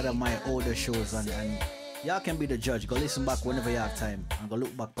on a lot of my older shows and y'all can be the judge. Go listen back whenever you have time and go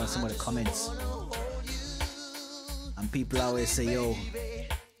look back on some of the comments. And people always say, yo,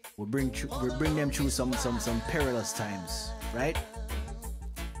 we bring them through some perilous times, right?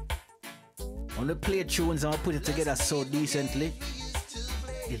 When we play tunes and we put it together so decently,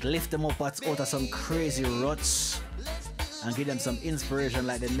 it lift them up out of some crazy ruts and give them some inspiration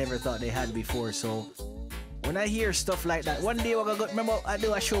like they never thought they had before. So when I hear stuff like that, one day remember I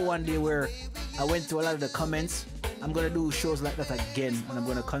do a show one day where I went through a lot of the comments. I'm gonna do shows like that again, and I'm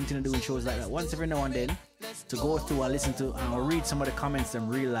gonna continue doing shows like that once every now and then to go through and listen to and read some of the comments in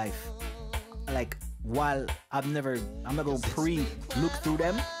real life. Like while I'm not gonna look through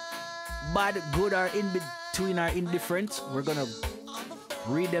them, bad, good, or in between or indifferent. We're gonna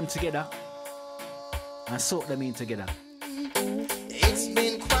read them together and soak them in together.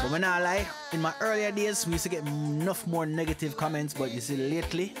 But when I lie, in my earlier days we used to get enough more negative comments, but you see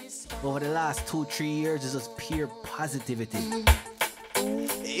lately, over the last 2-3 years, it's just pure positivity.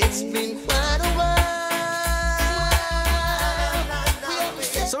 It's been quite a while.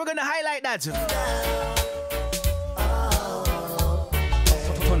 So we're gonna highlight that.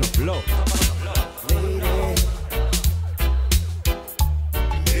 On the blow.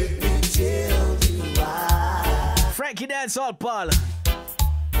 Frankie Dancehall Paul.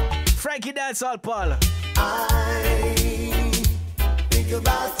 Frankie Dancehall Paul. I think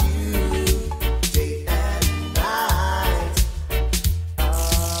about you day and night.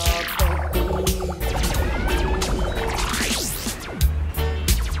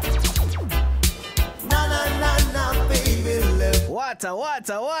 Na na na na, baby, love. Water.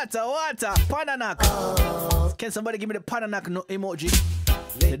 Pananak. Can somebody give me the Pananak emoji?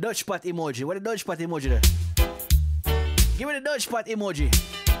 The Dutch pot emoji. What the Dutch pot emoji there? Give me the Dutch pot emoji.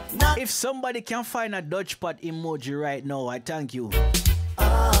 If somebody can find a Dutch pot emoji right now, I thank you.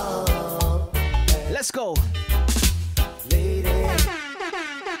 Let's go. Lady, let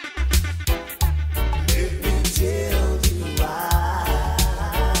me tell you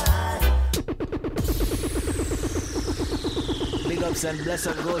why. Big ups and bless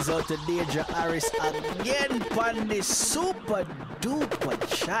up goes out to Deja Harris again on this super duper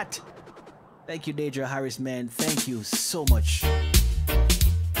chat. Thank you, Deja Harris, man. Thank you so much.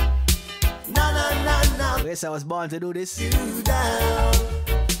 Yes, I was born to do this.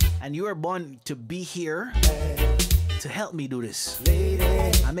 And you were born to be here to help me do this.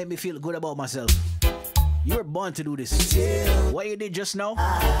 And make me feel good about myself. You were born to do this. What you did just now,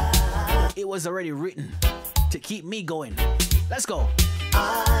 it was already written to keep me going. Let's go.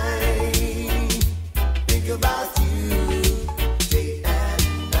 I think about you day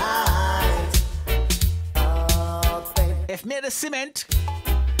and night. If me the cement,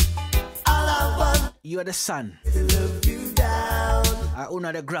 all I want you are the sun. to love you down. I own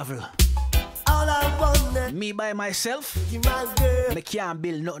the gravel. All I want me by myself, you my girl. Me can't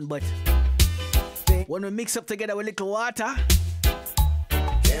build nothing but when we mix up together with little water,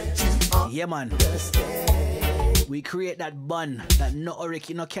 yeah man, we create that bun that no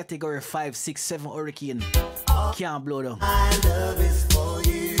hurricane, no category 5, 6, 7 hurricane can't blow down. My love is for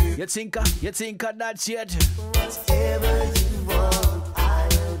you. You think that's it? Whatever you want, I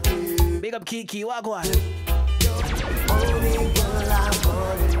will do. Big up Kiki, walk on. Only girl I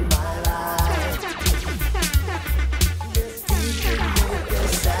want in my life. Just you can make a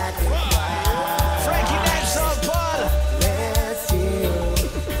sacrifice. Frankie Dance All Paul. Let's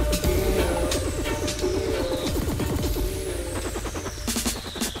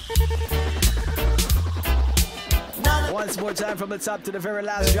Once more time from the top to the very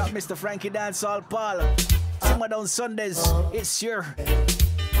last drop, Mr. Frankie Dance All Paul. Simma Dung Sundays, it's your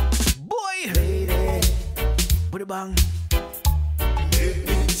boy. Put it bang. Let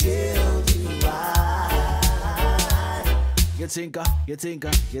me tell you why. You think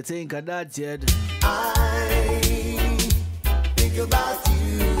that's it? I think about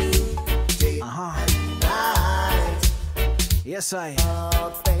you day and night. Yes, I.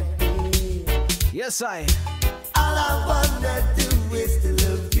 Oh, baby. Yes, I. All I wanna do is to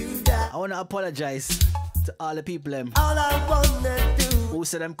love you down. I wanna apologize to all the people All I wanna do who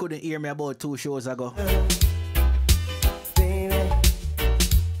said them couldn't hear me about 2 shows ago. Baby,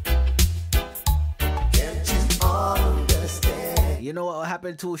 can't you understand? You know what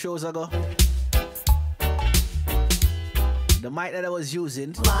happened 2 shows ago? The mic that I was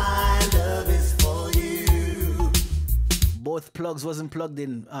using, my love is for you. Both plugs wasn't plugged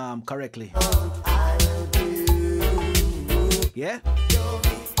in correctly. Yeah?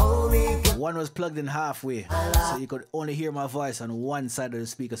 One was plugged in halfway, so you could only hear my voice on one side of the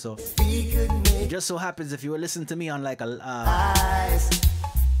speaker. So it just so happens if you were listening to me on like a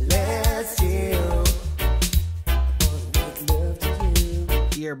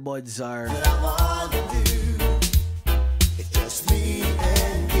earbuds or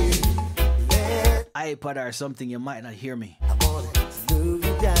iPod or something, you might not hear me.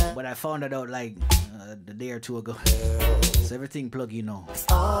 But I found it out like a day or 2 ago. So everything plug, you know.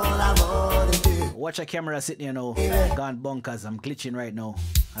 Watch a camera sitting, you know. Gone bonkers. I'm glitching right now.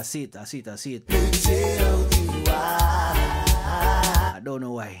 I see it. I don't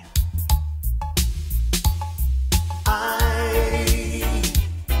know why. I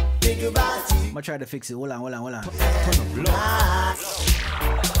think about you. I'm gonna try to fix it. Hold on.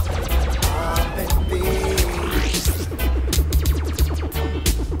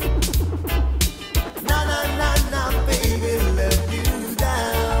 Na, baby, love you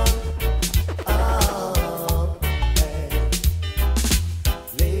down. Oh, hey.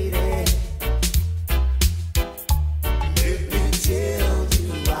 Lady, let me tell you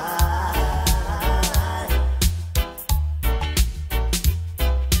why.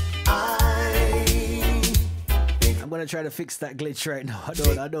 I'm gonna try to fix that glitch right now. I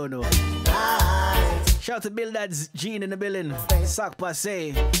don't know. Shout out to Bill Dad's Gene in the building. Sac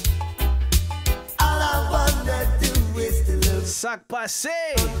passe. All I wanna do is to love. Sac passe.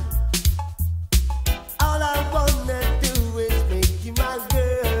 All I wanna do is make you my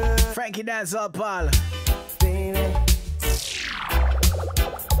girl. Frankie Dance All Paul. Baby,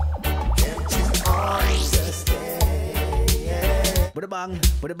 can't you understand? Yeah. Booty bang,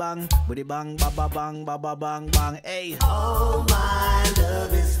 ba ba bang, hey. All my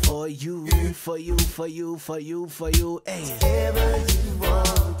love is for you, hey. Whatever you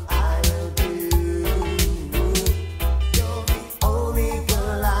want, I'll do. You're the only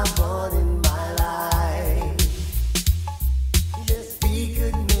girl I want in my life. Just we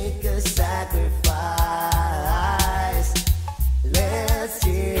could make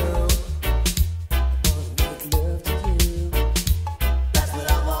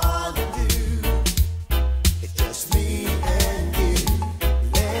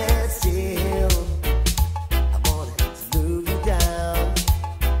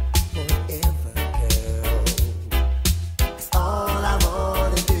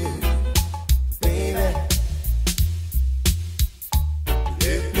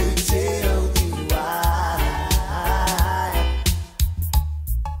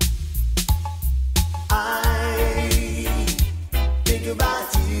think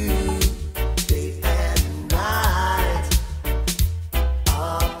about you day and night.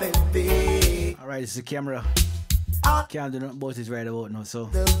 Oh, baby. Alright, it's the camera. Can't do nothing about it right about now, so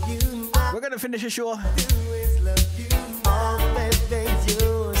we're gonna finish the show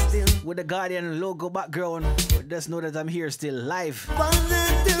with the Guardian logo background. Just know that I'm here still, live.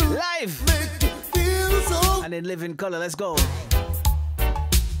 Live! And in living color, let's go.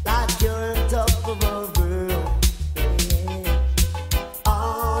 Like you're on top of a world.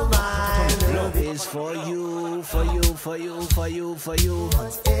 All my love is for you, for you, for you, for you, for you.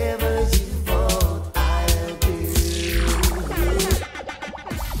 Whatever you want, I'll do.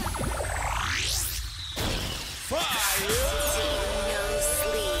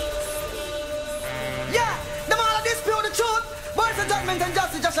 Yeah, them all dispute the truth. Boys and judgment and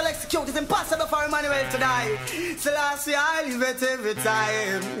justice just shall execute. It's impossible for Emmanuel to die. Selassie, I live it every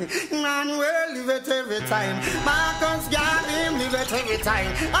time. Manuel live it every time. Marcus Garvey live it every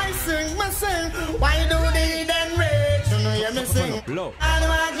time. I sing, my sing. Why do they then rage? You know, hear me sing. And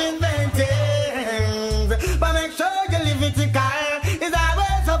imagine things. But make sure you live it to it's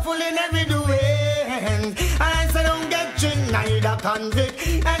always so full in every doing. And I say don't get drink, neither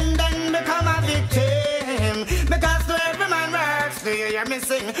convict. And then become a victim. Because to every man works, do you hear me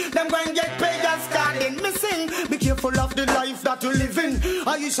sing? Them go and get paid as God in me sing. Be careful of the life that you live in.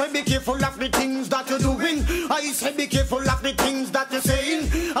 I say be careful of the things that you're doing. I say be careful of the things that you're saying.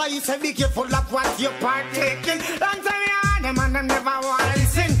 I say be careful of what you're partaking. Long time you want them and them never want to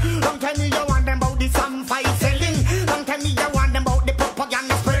listen. Long time you want them about the song fight selling. Long time you want them about the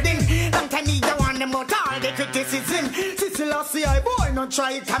propaganda spreading. Long time you want them about all the criticism. See, I boy, no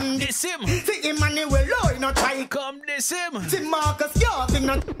try come this him. See Emmanuel, Lord, no try come this him. See Marcus, Garvey,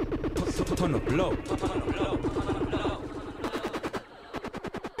 no turn up low.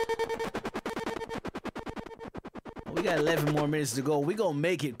 We got 11 more minutes to go. We gonna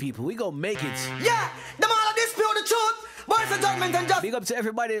make it, people. We gonna make it. Yeah, them all dispute the truth. Boys and judgment and justice. Big up to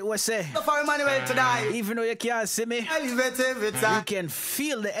everybody who say. For Emmanuel to die. Even though you can't see me, I live it every time. You can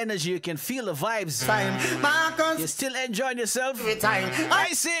feel the energy. You can feel the vibes. Marcus, you're still enjoying yourself. Every time.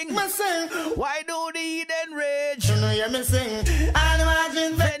 I sing. Why do the heathen rage? You know, hear me sing. And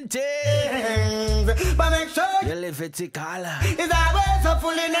imagine things. But make sure you live it to color. It's always so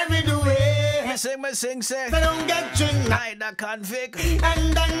full in every way. Me sing, say. They don't get drink, neither convict.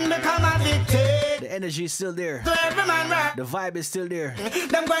 And then become a victim. The energy is still there. So every man rap. The vibe is still there.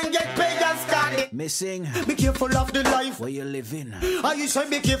 Them go and get paid as God. Missing. Be careful of the life where you living. I say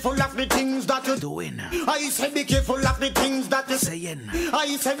be careful of the things that you're doing. I say be careful of the things that you're saying.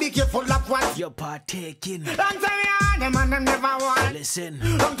 I say be careful of what you're partaking. Long time you want them and them never want. Listen.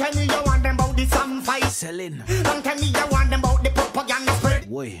 Long time you want them about the song fight selling. Long time you want them about the propaganda spread.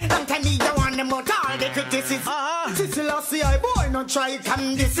 Boy. Long time you want them about all the criticism. See, I boy, no try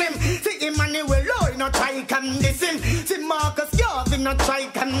come this him. See Emmanuel, Lord, no try come this him. See Marcus Garvey, no try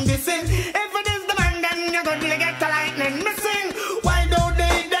come this him. If it is the man, then you're gonna get the lightning missing. Why don't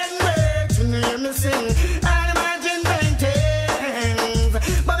they then wait to hear me sing? And imagine things.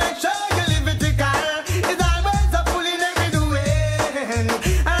 But make sure you live it to God. It's always a fool in every doing.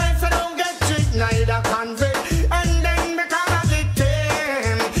 And so don't get tricked, neither convict. And then become a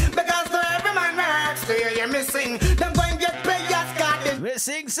victim. Because to every man works, do you hear me sing? Them going get paid as God. Me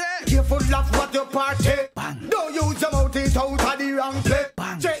sing, say. Careful of what you partake. Bang. Don't use your mouth it out of the wrong place.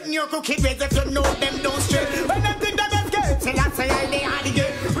 Straighten your cookie ways if you know them don't straight. When them think that they're scared, say that's how they are the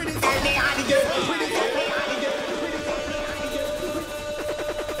game. Pretty scared, they are the game. Pretty scared, they are the game.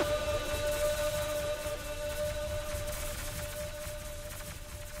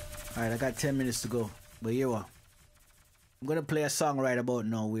 Alright, I got 10 minutes to go. But here what? I'm gonna play a song right about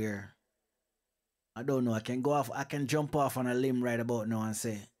now where I don't know, I can jump off on a limb right about now and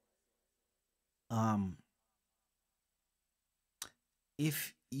say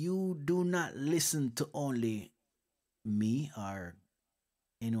if you do not listen to only me or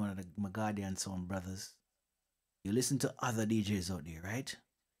any one of my Guardian Sound brothers, you listen to other DJs out there, right?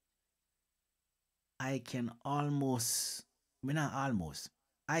 I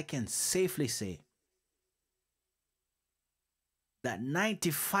can safely say that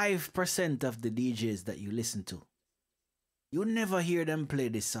 95% of the DJs that you listen to, you never hear them play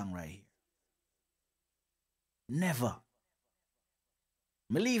this song right here. Never.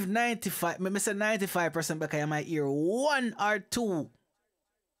 Me leave 95% because I might hear one or two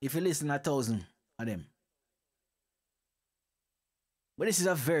if you listen 1,000 of them. But this is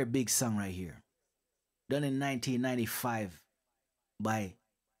a very big song right here. Done in 1995 by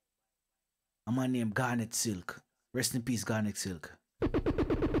a man named Garnet Silk. Rest in peace, Garnet Silk.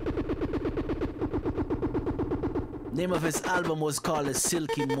 Name of his album was called The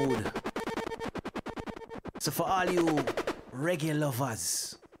Silky Mood. So for all you reggae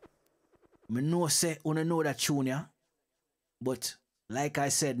lovers, I know say you know that tune, yeah? But like I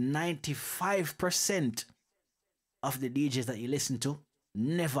said, 95% of the DJs that you listen to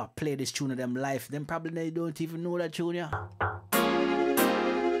never play this tune of them live. Them probably they don't even know that tune, yeah?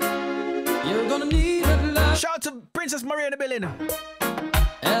 You're gonna need a love. Shout out to Princess Maria in the building.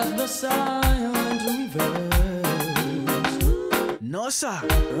 As the silent river, no sir,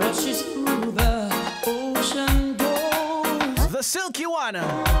 rushes through the ocean goes. The silky one.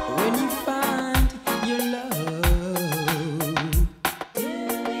 When you find your love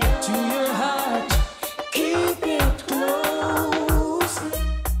to your heart, keep it close.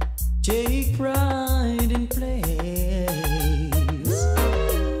 Take pride in place.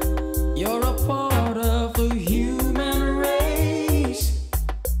 You're a part of the human race.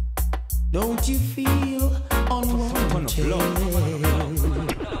 Don't you feel unwanted?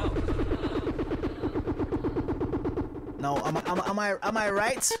 Now, am I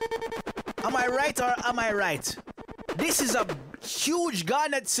right? Am I right or am I right? This is a huge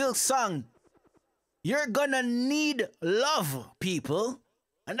Garnet Silk song. You're gonna need love, people.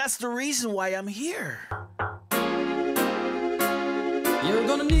 And that's the reason why I'm here. You're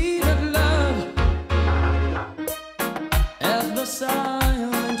gonna need a love as the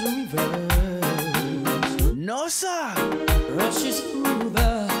silent river. No, sir. Rushes through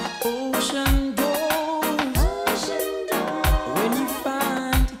the ocean goes. When you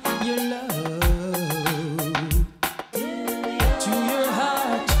find your love to your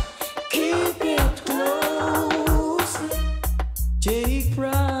heart, keep it close. Take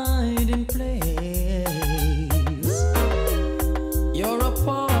pride in place. You're a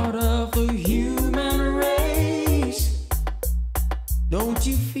part of the human race. Don't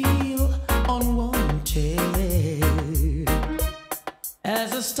you feel unwanted?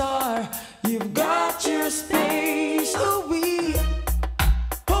 As a star, you've got your space. Oh, we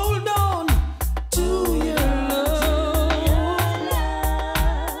hold on to your love.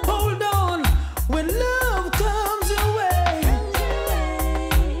 Hold on when love comes your way.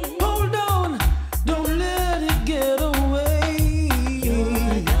 Hold on, don't let it get away.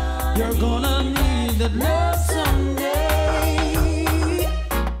 You're gonna need that love someday.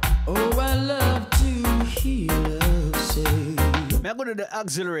 Oh, I love to hear love say. May I go to the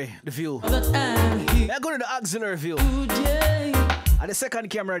auxiliary, the view? May I go to the auxiliary view? And the second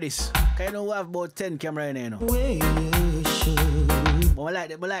camera this. Cause you know we have about 10 camera in here, you know. But I like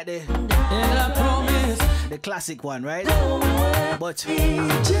the classic one, right? But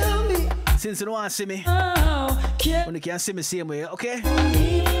since you don't want to see me, when you can't see me same way, okay?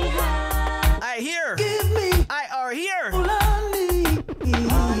 I hear. I are here.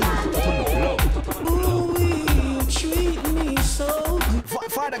 Treat me so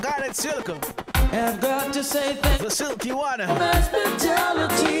good. Father Garnet Silk. I've got to say thank the silky one.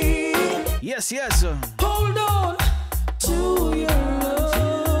 Hospitality. Yes, yes. Hold on to your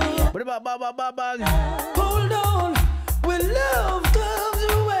love. Hold on when love comes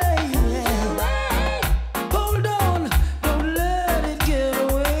your way. Hold on, don't let it get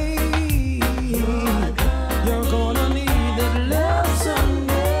away. You're gonna need that love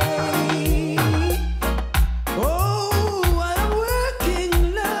someday. Oh, I'm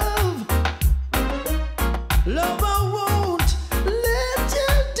working love. Love, I won't let you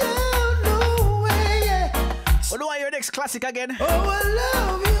down, no way. What do I hear next classic again? Oh, I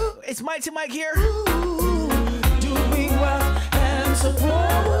love you. It's Mighty Mike here. Doing what I'm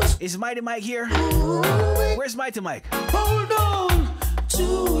supposed. Is Mighty Mike here? Where's Mighty Mike? Hold on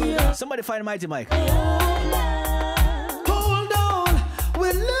to your. Somebody find Mighty Mike. Hold on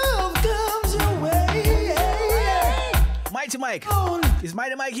when love comes your way. Mighty Mike. Is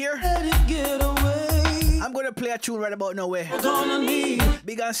Mighty Mike here? Let it get away. I'm gonna play a tune right about now. Way. Gonna need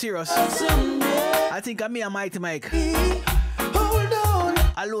big and serious. Someday. I think I'm me and Mighty Mike. Hold on.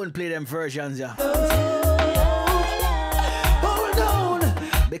 Alone play them versions, yeah. Hold on.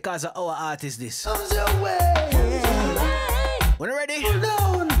 Because of our artist this. Comes your way. When you ready? Hold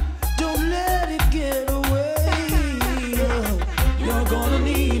on. Don't let it get away. You're gonna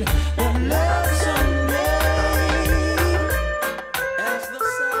need that love someday. As the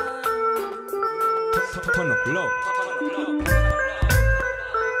sun. Turn up low.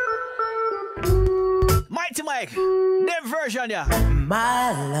 Mighty Mike, them version, yeah.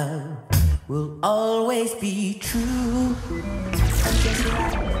 My love will always be true.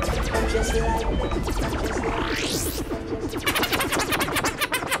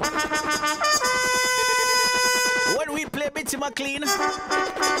 When we play bit Bitty McLean.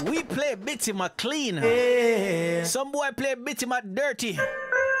 We play Bitty McLean. Yeah. Some boy play Bitty McDirty.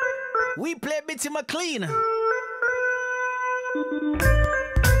 We play Bitty McLean.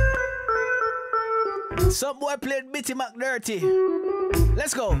 Some boy played Bitty McDirty.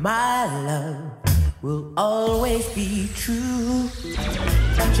 Let's go. My love will always be true,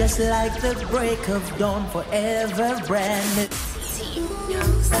 just like the break of dawn, forever brand new.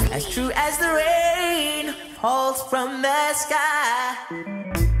 As true as the rain falls from the sky,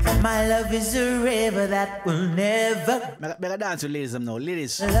 my love is a river that will never. Better dance with ladies now.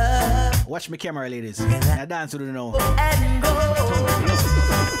 Ladies, watch my camera, ladies. I dance with you now. And go.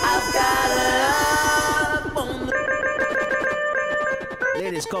 I've got love on the...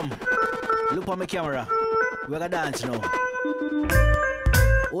 Ladies, come. Look on my camera. We're gonna dance now.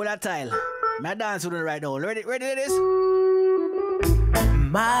 Hold that tile. I dance with you right now. Ready, ladies?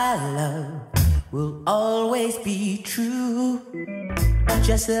 My love will always be true,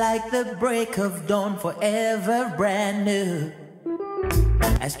 just like the break of dawn, forever brand new.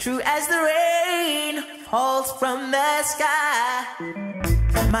 As true as the rain falls from the sky,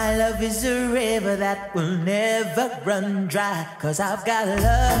 my love is a river that will never run dry. 'Cause I've got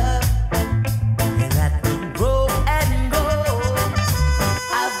love that will grow and grow.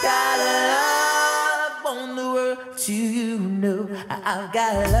 I've got love on the world to know. I've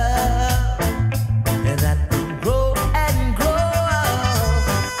got love that will grow and grow.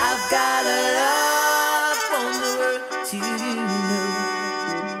 I've got love on the world to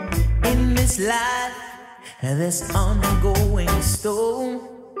know. In this life, this ongoing storm,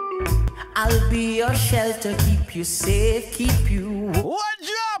 I'll be your shelter, keep you safe, keep you. What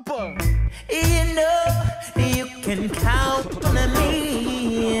drop? You know you can count on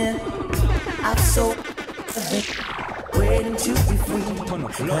me. I'm so waiting to be free,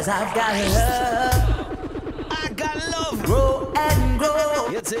 'cause I've got love. I got love. Grow and grow.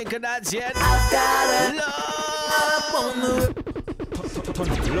 You think of that yet? I've got love on the.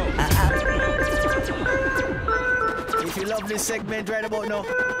 If you love this segment right about now,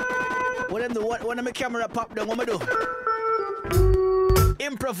 what am do? What am my camera pop down? What am I do?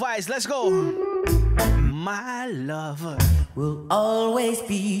 Improvise. Let's go. My love will always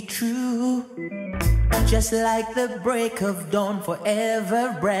be true, just like the break of dawn,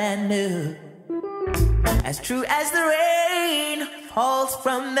 forever brand new. As true as the rain falls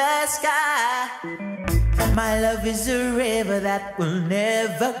from the sky, my love is a river that will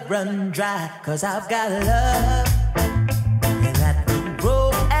never run dry. 'Cause I've got love that will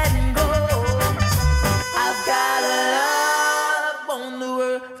grow and grow. I've got love on the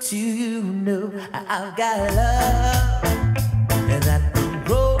world to know. I've got love that will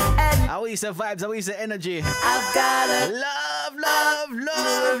grow and how is the vibes? How is the energy? I've got love, love,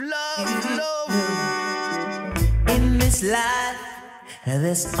 love, love, love. In this life,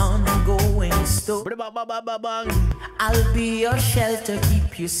 this ongoing story, I'll be your shelter,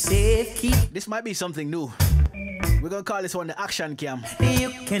 keep you safe, keep. This might be something new. We're gonna call this one the action cam.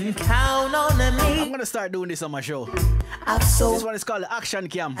 You can count on me. I'm gonna start doing this on my show. This one is called the action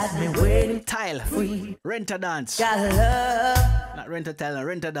cam. Tile. Rent a dance. Got love. Not rent a tile,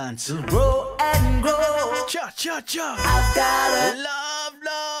 rent a dance. Grow and grow. Cha cha cha. I've got love,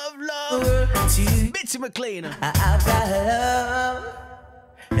 love, love. Bitty McLean. I've got love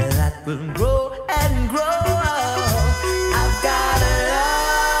that will grow and grow. I've got love.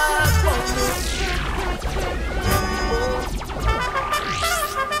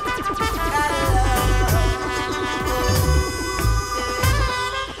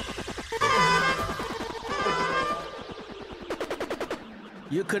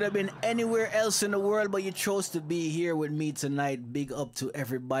 You could have been anywhere else in the world, but you chose to be here with me tonight. Big up to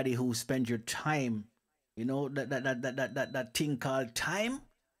everybody who spent your time. You know that thing called time.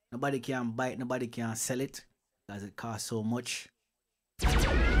 Nobody can buy it, nobody can sell it because it costs so much. I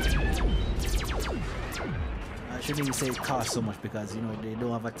shouldn't even say it costs so much because you know they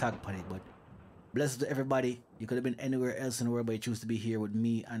don't have a tag on it. But blessed to everybody. You could have been anywhere else in the world, but you choose to be here with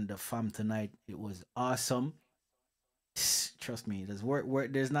me and the fam tonight. It was awesome. Trust me, there's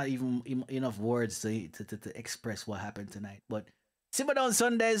not even enough words to express what happened tonight. But Simma Dung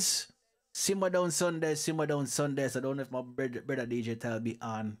Sundays, Simma Dung Sundays, Simma Dung Sundays. I don't know if my brother DJ Tal be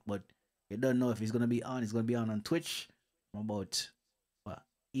on, but you don't know if he's gonna be on. He's gonna be on Twitch from about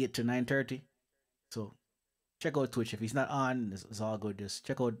 8 to 9:30. So check out Twitch. If he's not on, it's all good. Just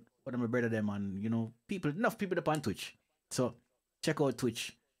check out what my brother them on. You know, enough people up on Twitch. So check out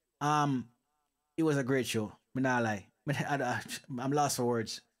Twitch. It was a great show. Me not lie. I'm lost for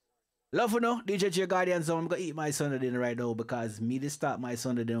words. Love for no DJ J Guardian, so I'm gonna eat my Sunday dinner right now because me to start my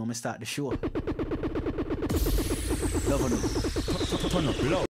Sunday dinner, I'm gonna start the show. Love on them. Turn up low.